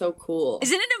thought it was so cool.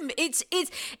 Isn't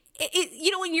it?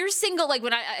 When you're single,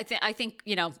 when I think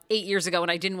 8 years ago when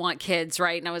I didn't want kids,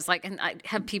 right? And I was and I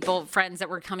had friends that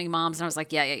were becoming moms, and I was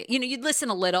yeah. You'd listen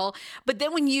a little, but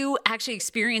then when you actually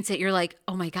experience it, you're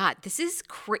oh my God, this is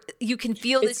you can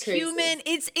feel this crazy. Human.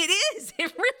 It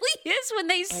really is when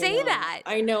they say that.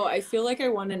 I know. I feel I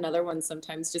want another one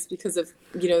sometimes just because of,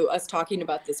 us talking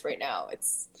about this right now.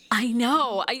 I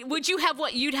know. Would you have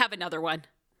what? You'd have another one.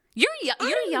 You're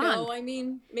young. No,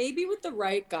 maybe with the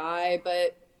right guy,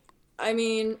 but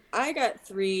I got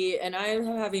 3 and I'm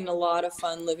having a lot of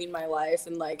fun living my life.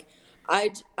 And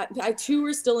I too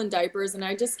are still in diapers and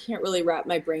I just can't really wrap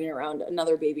my brain around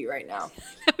another baby right now.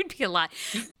 That would be a lot.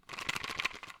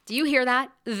 Do you hear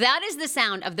that? That is the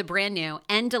sound of the brand new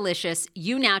and delicious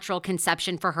Eu Natural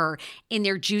Conception for Her in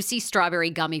their juicy strawberry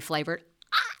gummy flavor.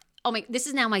 Oh my, this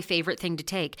is now my favorite thing to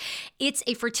take. It's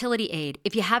a fertility aid.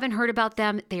 If you haven't heard about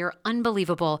them, they are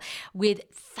unbelievable with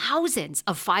thousands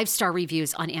of 5-star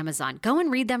reviews on Amazon. Go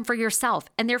and read them for yourself.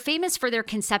 And they're famous for their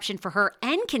Conception for Her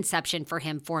and Conception for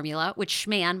Him formula, which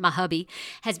Schman, my hubby,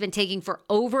 has been taking for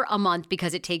over a month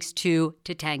because it takes 2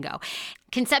 to tango.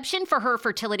 Conception for Her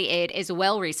Fertility Aid is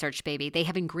well-researched, baby. They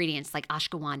have ingredients like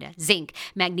ashwagandha, zinc,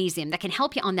 magnesium that can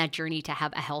help you on that journey to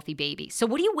have a healthy baby. So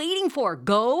what are you waiting for?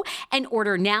 Go and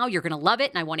order now. You're going to love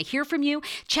it, and I want to hear from you.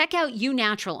 Check out You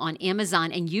Natural on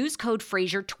Amazon and use code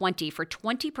Fraser20 for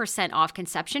 20% off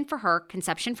Conception for Her,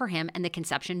 Conception for Him, and the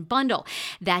Conception Bundle.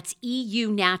 That's EU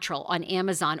Natural on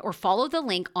Amazon, or follow the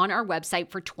link on our website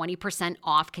for 20%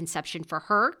 off Conception for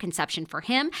Her, Conception for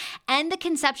Him, and the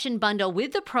Conception Bundle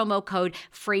with the promo code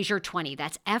Fraser20.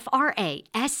 That's Fraser,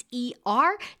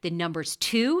 the numbers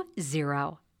 20.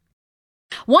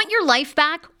 Want your life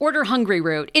back? Order Hungry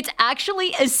Root. It's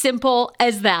actually as simple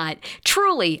as that.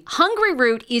 Truly, Hungry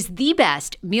Root is the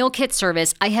best meal kit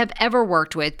service I have ever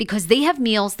worked with because they have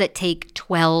meals that take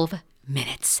 12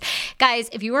 minutes. Guys,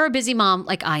 if you are a busy mom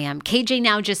like I am, KJ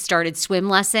now just started swim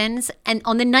lessons. And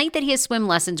on the night that he has swim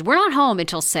lessons, we're not home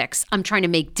until 6. I'm trying to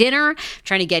make dinner,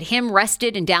 trying to get him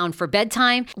rested and down for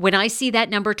bedtime. When I see that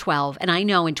number 12, and I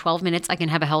know in 12 minutes I can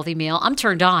have a healthy meal, I'm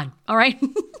turned on. All right.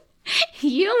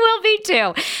 You will be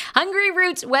too. Hungry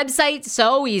Root's website,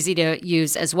 so easy to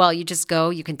use as well. You just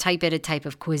go, you can type in a type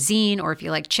of cuisine, or if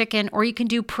you like chicken, or you can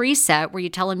do preset where you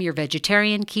tell them you're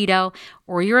vegetarian, keto,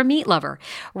 or you're a meat lover.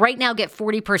 Right now, get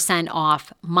 40%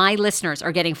 off. My listeners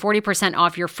are getting 40%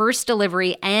 off your first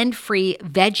delivery and free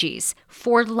veggies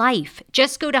for life.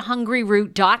 Just go to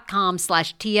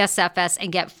hungryroot.com/TSFS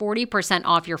and get 40%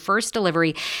 off your first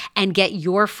delivery and get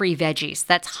your free veggies.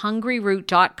 That's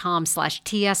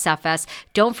hungryroot.com/TSFS.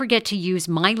 Don't forget to use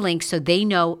my link so they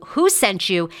know who sent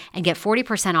you and get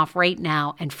 40% off right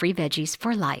now and free veggies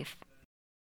for life.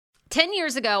 10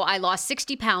 years ago, I lost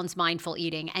 60 pounds mindful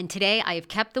eating, and today I have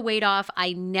kept the weight off.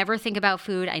 I never think about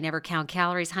food. I never count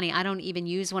calories. Honey, I don't even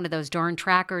use one of those darn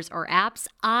trackers or apps.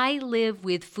 I live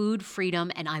with food freedom,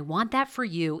 and I want that for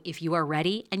you if you are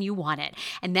ready and you want it.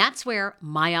 And that's where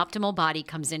My Optimal Body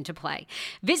comes into play.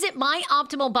 Visit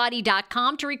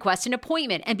myoptimalbody.com to request an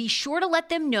appointment, and be sure to let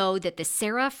them know that the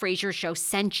Sarah Fraser Show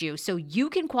sent you so you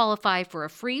can qualify for a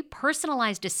free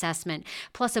personalized assessment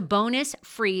plus a bonus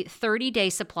free 30-day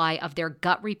supply of their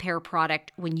gut repair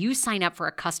product when you sign up for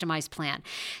a customized plan.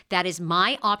 That is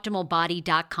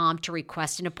myoptimalbody.com to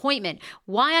request an appointment.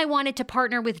 Why I wanted to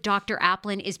partner with Dr.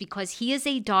 Applin is because he is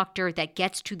a doctor that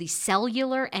gets to the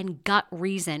cellular and gut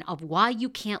reason of why you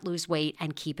can't lose weight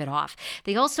and keep it off.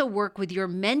 They also work with your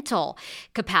mental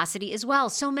capacity as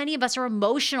well. So many of us are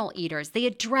emotional eaters. They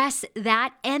address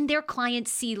that, and their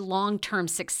clients see long-term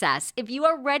success. If you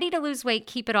are ready to lose weight,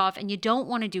 keep it off, and you don't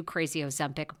want to do crazy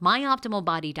Ozempic,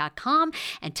 myoptimalbody.com,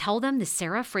 and tell them the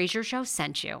Sarah Fraser Show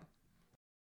sent you.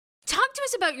 Talk to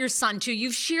us about your son, too.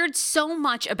 You've shared so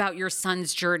much about your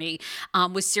son's journey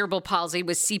with cerebral palsy,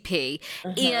 with CP.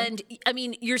 And, I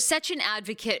mean, you're such an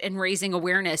advocate in raising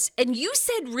awareness. And you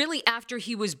said really after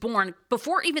he was born,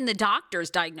 before even the doctors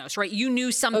diagnosed, right? You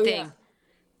knew something.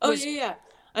 Yeah.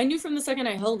 I knew from the second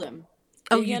I held him.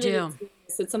 You do? I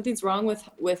said, something's wrong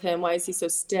with him. Why is he so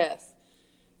stiff?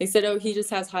 They said, oh, he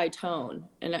just has high tone,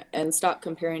 and stop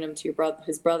comparing him to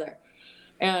his brother.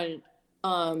 And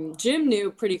Jim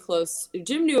knew pretty close.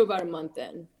 Jim knew about a month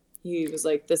in. He was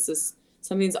like,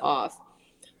 something's off.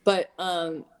 But,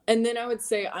 and then I would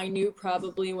say I knew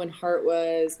probably when Hart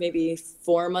was maybe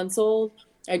 4 months old.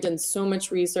 I'd done so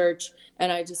much research,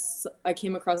 and I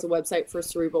came across a website for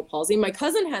cerebral palsy. My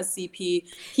cousin has CP.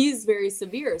 He's very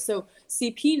severe. So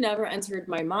CP never entered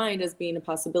my mind as being a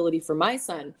possibility for my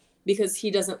son, because he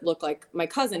doesn't look like my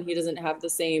cousin. He doesn't have the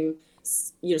same,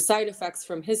 side effects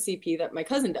from his CP that my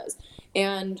cousin does.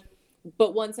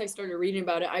 But once I started reading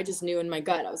about it, I just knew in my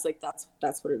gut. I was like, that's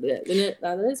what it is. And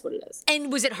that is what it is.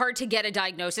 And was it hard to get a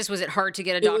diagnosis? Was it hard to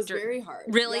get a doctor? It was very hard.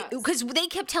 Really? Because they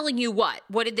kept telling you what?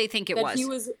 What did they think it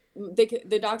was?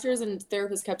 The doctors and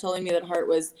therapists kept telling me that Hart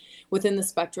was within the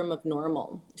spectrum of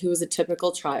normal. He was a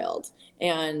typical child.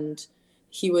 And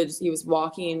he was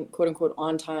walking, quote unquote,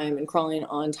 on time and crawling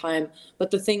on time.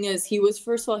 But the thing is,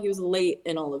 first of all, he was late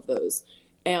in all of those,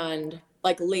 and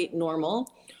like late normal.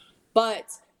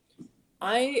 But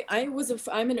I'm a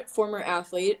former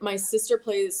athlete. My sister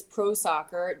plays pro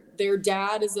soccer. Their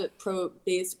dad is a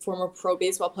former pro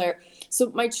baseball player.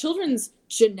 So my children's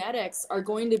genetics are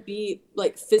going to be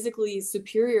like physically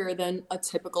superior than a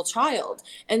typical child.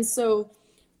 And so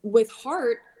with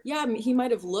Hart, yeah, he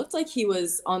might have looked like he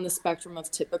was on the spectrum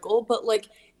of typical, but like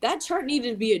that chart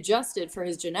needed to be adjusted for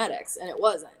his genetics, and it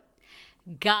wasn't.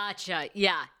 Gotcha.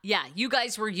 Yeah. You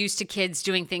guys were used to kids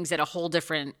doing things at a whole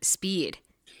different speed.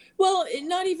 Well,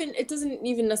 it doesn't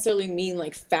even necessarily mean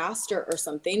like faster or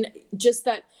something, just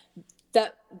that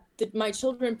my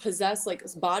children possess like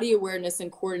body awareness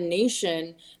and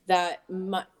coordination that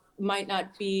might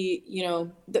not be,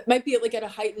 that might be like at a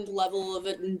heightened level of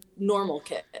a normal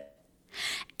kid.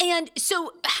 And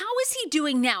so how is he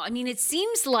doing now? I mean, it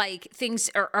seems like things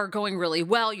are going really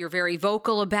well. You're very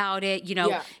vocal about it.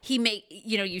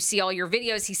 You see all your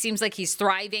videos. He seems like he's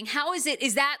thriving. How is it?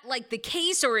 Is that like the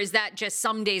case, or is that just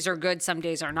some days are good, some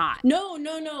days are not?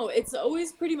 No. It's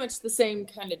always pretty much the same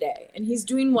kind of day. And he's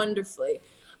doing wonderfully.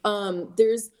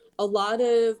 There's a lot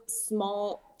of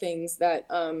small things that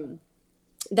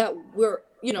we're,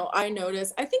 I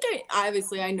notice.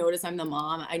 I notice I'm the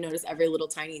mom. I notice every little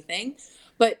tiny thing.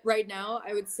 But right now,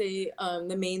 I would say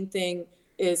the main thing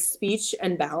is speech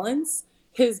and balance.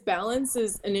 His balance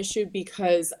is an issue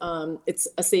because it's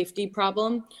a safety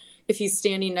problem. If he's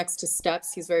standing next to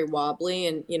steps, he's very wobbly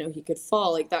and, he could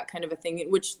fall, like that kind of a thing,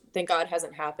 which thank God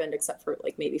hasn't happened except for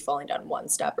like maybe falling down one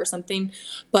step or something.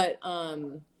 But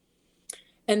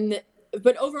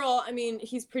overall, I mean,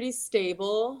 he's pretty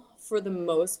stable for the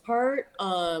most part.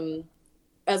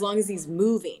 As long as he's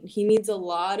moving, he needs a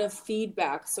lot of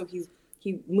feedback. So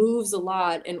he moves a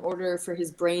lot in order for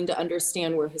his brain to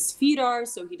understand where his feet are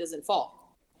so he doesn't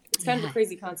fall. It's kind of a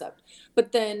crazy concept.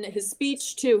 But then his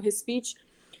speech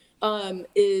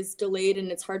is delayed,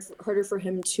 and it's harder for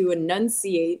him to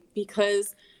enunciate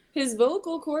because his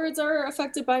vocal cords are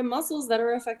affected by muscles that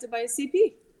are affected by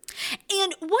CP.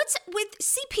 And what's with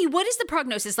CP? What is the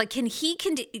prognosis? Like, can he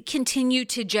continue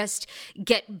to just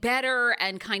get better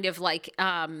and kind of like,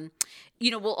 will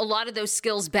a lot of those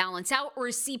skills balance out, or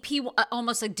is CP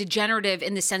almost like degenerative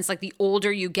in the sense like the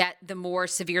older you get, the more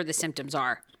severe the symptoms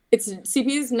are? CP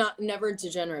is never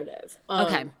degenerative.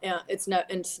 Okay. Yeah, it's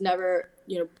never,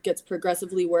 gets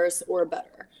progressively worse or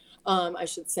better, I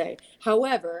should say.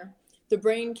 However, the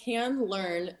brain can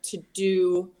learn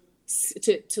to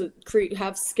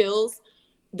have skills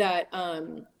that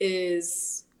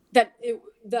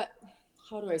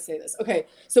how do I say this? Okay.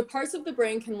 So parts of the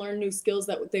brain can learn new skills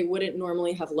that they wouldn't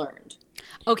normally have learned.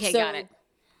 Okay. Got it.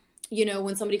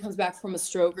 When somebody comes back from a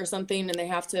stroke or something and they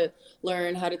have to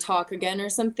learn how to talk again or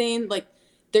something, like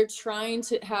they're trying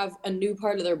to have a new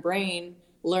part of their brain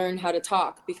learn how to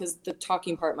talk because the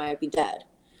talking part might be dead.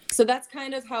 So that's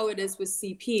kind of how it is with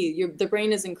CP. The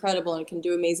brain is incredible and it can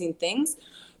do amazing things,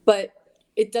 but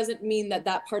it doesn't mean that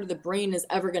part of the brain is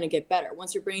ever going to get better.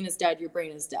 Once your brain is dead, your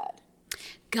brain is dead.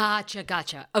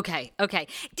 Gotcha. Okay.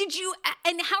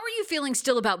 And how are you feeling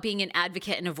still about being an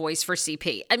advocate and a voice for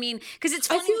CP? I mean, because it's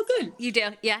funny. I feel good. You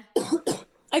do? Yeah.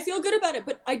 I feel good about it,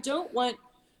 but I don't want,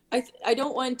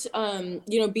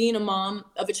 being a mom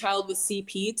of a child with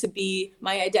CP to be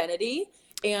my identity.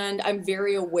 And I'm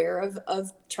very aware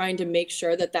of trying to make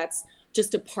sure that that's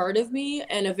just a part of me,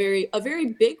 and a very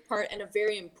big part, and a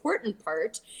very important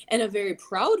part, and a very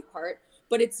proud part,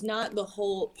 but it's not the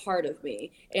whole part of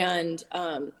me. And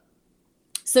I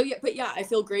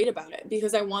feel great about it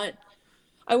because I want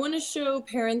to show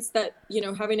parents that,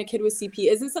 having a kid with CP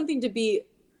isn't something to be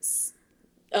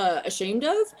ashamed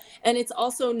of. And it's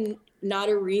also not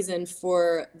a reason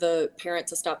for the parent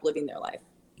to stop living their life.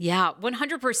 Yeah,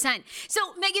 100%. So,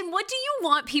 Meghan, what do you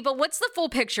want people? What's the full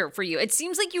picture for you? It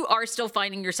seems like you are still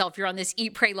finding yourself. You're on this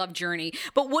eat, pray, love journey.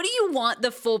 But what do you want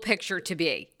the full picture to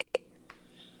be?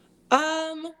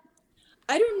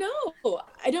 I don't know.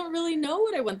 I don't really know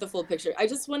what I want the full picture. I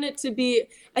just want it to be,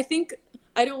 I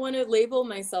don't want to label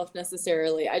myself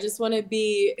necessarily. I just want to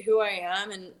be who I am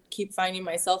and keep finding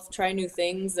myself, try new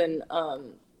things, and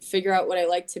figure out what I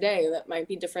like today that might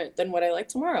be different than what I like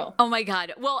tomorrow. Oh my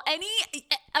God. Well,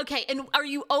 okay. And are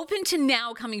you open to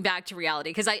now coming back to reality?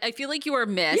 Because I feel like you are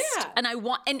missed. Yeah. And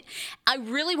I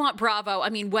really want Bravo. I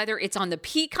mean, whether it's on the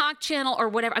Peacock channel or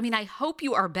whatever. I mean, I hope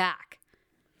you are back.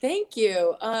 Thank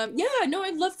you.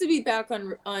 I'd love to be back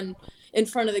on in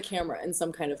front of the camera in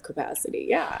some kind of capacity.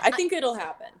 Yeah. I think it'll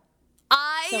happen.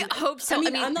 I hope so. I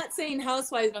mean, I'm not saying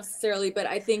Housewives necessarily, but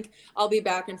I think I'll be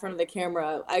back in front of the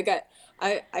camera. I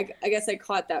guess I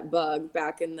caught that bug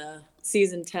back in the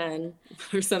season 10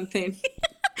 or something.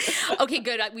 Okay,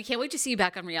 good. We can't wait to see you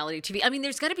back on reality TV. I mean,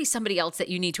 there's got to be somebody else that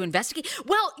you need to investigate.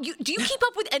 Well, do you keep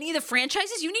up with any of the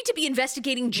franchises? You need to be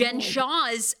investigating Jen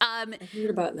Shah's. I heard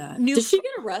about that. Did she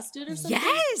get arrested or something?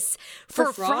 Yes,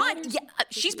 for fraud. Yeah,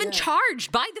 she's been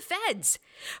charged by the feds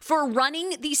for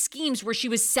running these schemes where she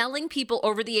was selling people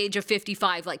over the age of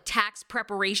 55, like tax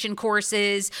preparation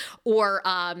courses or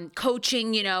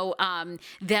coaching,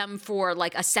 them for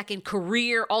like a second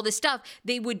career, all this stuff.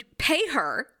 They would pay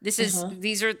her.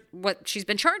 These are what she's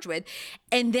been charged with.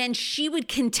 And then she would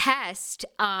contest,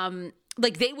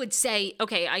 like they would say,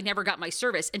 okay, I never got my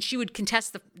service. And she would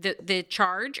contest the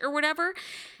charge or whatever,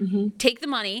 take the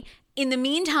money. In the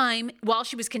meantime, while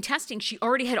she was contesting, she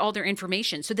already had all their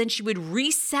information. So then she would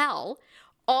resell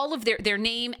all of their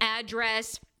name,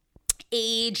 address,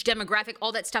 age, demographic,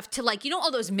 all that stuff to like,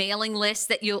 all those mailing lists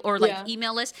that or like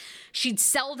email lists. She'd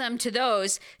sell them to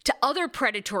those, to other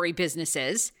predatory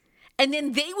businesses. And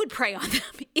then they would prey on them.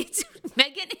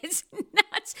 Meghan is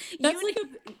nuts.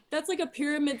 That's like a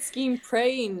pyramid scheme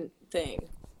preying thing.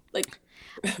 Like,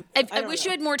 I wish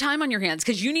you had more time on your hands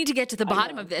because you need to get to the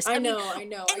bottom of this. I know.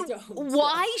 And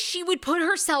why she would put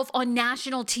herself on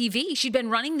national TV? She'd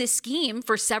been running this scheme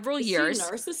for several years. Is she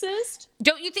a narcissist?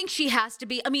 Don't you think she has to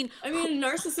be? I mean, a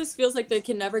narcissist feels like they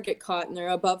can never get caught and they're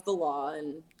above the law.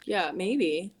 And yeah,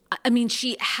 maybe. I mean,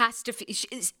 she has to.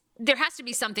 There has to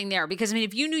be something there because, I mean,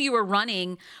 if you knew you were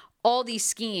running all these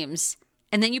schemes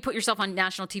and then you put yourself on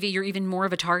national TV, you're even more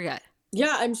of a target.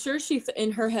 Yeah, I'm sure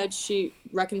in her head, she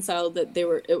reconciled that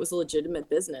it was a legitimate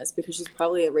business because she's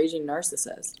probably a raging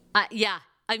narcissist. Yeah.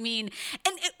 I mean,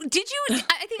 and did you,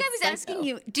 I think I was asking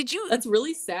you, did you? That's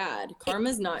really sad.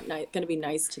 Karma's not going to be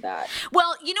nice to that.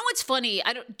 Well, you know what's funny?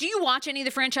 Do you watch any of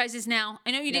the franchises now?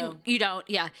 I know you didn't, you don't.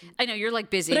 Yeah. I know you're like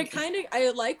busy. But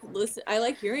I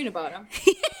like hearing about them.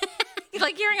 You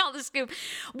like hearing all the scoop.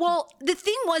 Well, the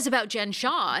thing was about Jen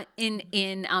Shah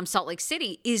in Salt Lake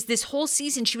City is this whole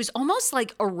season, she was almost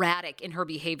like erratic in her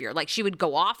behavior. Like she would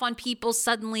go off on people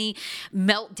suddenly,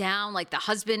 melt down, like the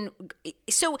husband.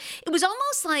 So it was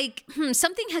almost like,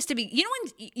 something has to be,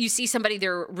 when you see somebody,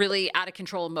 they're really out of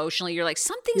control emotionally, you're like,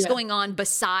 something's going on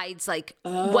besides like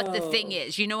what the thing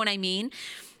is. You know what I mean?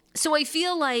 So I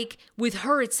feel like with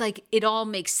her, it's like it all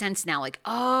makes sense now. Like,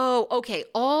 oh, okay,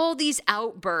 all these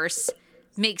outbursts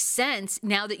make sense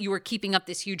now that you were keeping up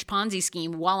this huge Ponzi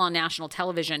scheme while on national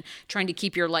television, trying to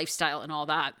keep your lifestyle and all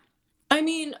that. I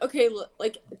mean, okay,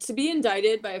 like to be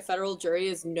indicted by a federal jury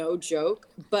is no joke,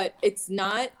 but it's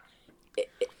not.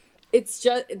 It's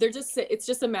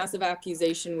just a massive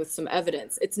accusation with some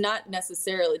evidence. It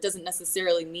doesn't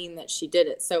necessarily mean that she did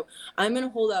it. So I'm going to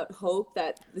hold out hope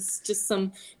that this is just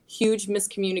some huge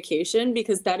miscommunication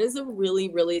because that is a really,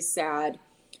 really sad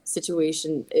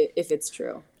situation if it's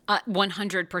true.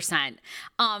 100%.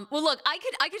 Well, look,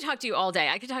 I could talk to you all day.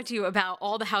 I could talk to you about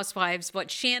all the housewives, what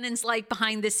Shannon's like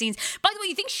behind the scenes. By the way,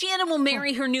 you think Shannon will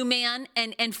marry her new man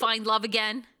and find love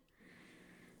again?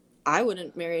 I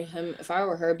wouldn't marry him if I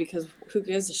were her because who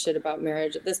gives a shit about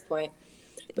marriage at this point?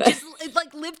 Just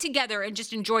like live together and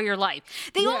just enjoy your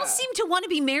life. They all seem to want to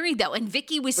be married though. And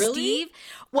Vicky with Steve.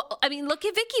 Well, I mean, look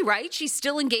at Vicky, right? She's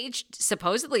still engaged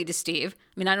supposedly to Steve.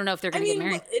 I mean, I don't know if they're going to get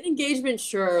married. An engagement,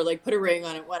 sure, like put a ring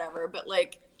on it, whatever. But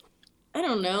like, I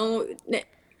don't know.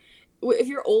 If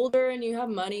you're older and you have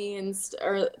money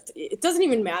or it doesn't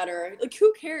even matter. Like,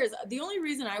 who cares? The only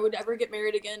reason I would ever get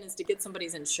married again is to get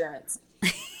somebody's insurance.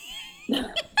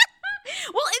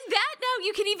 Well, in that now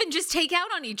you can even just take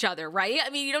out on each other, right? I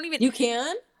mean, you don't even. You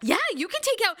can? Yeah, you can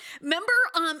take out.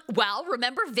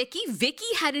 Remember Vicky? Vicky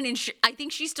had I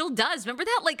think she still does. Remember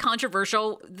that like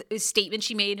controversial statement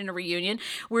she made in a reunion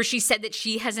where she said that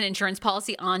she has an insurance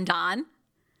policy on Don?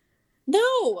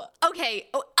 No. Okay.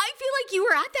 Oh, I feel like you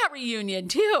were at that reunion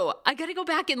too. I got to go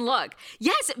back and look.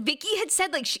 Yes, Vicky had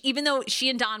said like even though she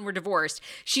and Don were divorced,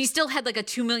 she still had like a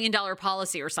 $2 million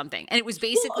policy or something. And it was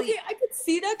basically. Well, okay, I could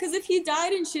see that because if he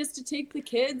died and she has to take the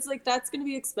kids, like that's going to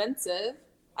be expensive.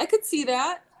 I could see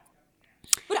that.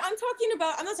 But I'm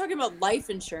not talking about life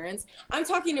insurance. I'm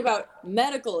talking about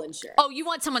medical insurance. Oh, you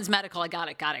want someone's medical. I got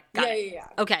it. Yeah.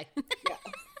 Okay. Yeah.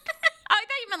 I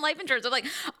thought you meant life insurance. I'm like,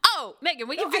 oh, Meghan,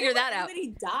 we can figure that out. I don't want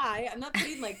anybody die. I'm not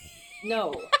saying like,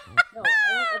 no. I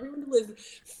want everyone to live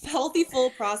healthy, full,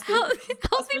 prosperous.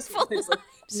 Lives. Like,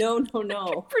 no.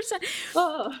 100%.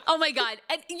 Oh my God.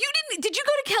 And did you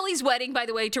go to Kelly's wedding, by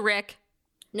the way, to Rick?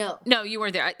 No. No, you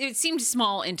weren't there. It seemed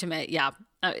small, intimate. Yeah.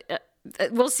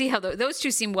 We'll see how those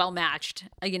two seem well matched.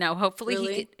 Hopefully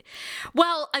really? he could.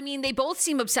 Well, I mean, they both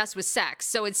seem obsessed with sex,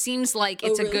 so it seems like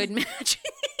it's a good match.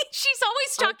 She's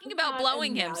always talking about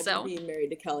blowing him. So being married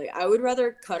to Kelly, I would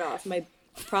rather cut off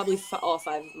all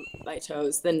 5 of my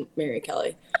toes than marry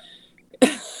Kelly.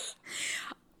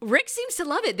 Rick seems to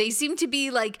love it. They seem to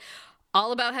be like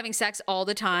all about having sex all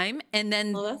the time, and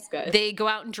then that's good. They go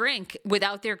out and drink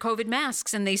without their COVID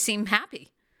masks, and they seem happy.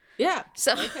 Yeah.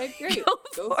 So okay, great.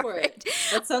 Go for it.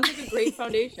 That sounds like a great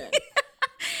foundation.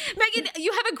 Meghan,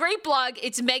 you have a great blog.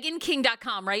 It's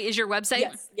MeghanKing.com, right? Is your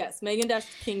website? Yes.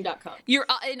 Meghan-King.com. You're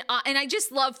and I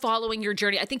just love following your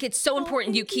journey. I think it's so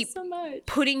important you keep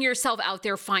putting yourself out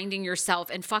there, finding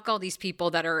yourself, and fuck all these people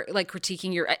that are like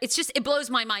critiquing your. It's just it blows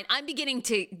my mind. I'm beginning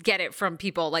to get it from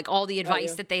people, like all the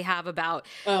advice that they have about.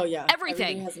 Oh yeah,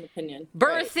 everything has an opinion.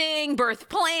 Birthing, birth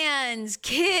plans,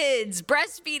 kids,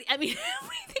 breastfeeding. I mean,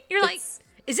 everything. You're like,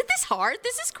 is it this hard?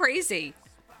 This is crazy.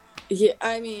 Yeah,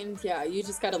 I mean, yeah, you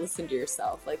just got to listen to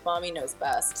yourself. Like, mommy knows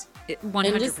best. 100%.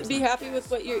 And just be happy with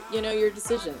what your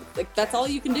decision. Like, that's all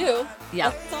you can do. Yeah.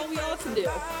 That's all we all can do.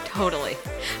 Totally.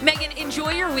 Meghan,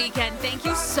 enjoy your weekend. Thank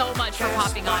you so much for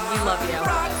popping on. We love you.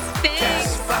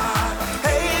 Thanks.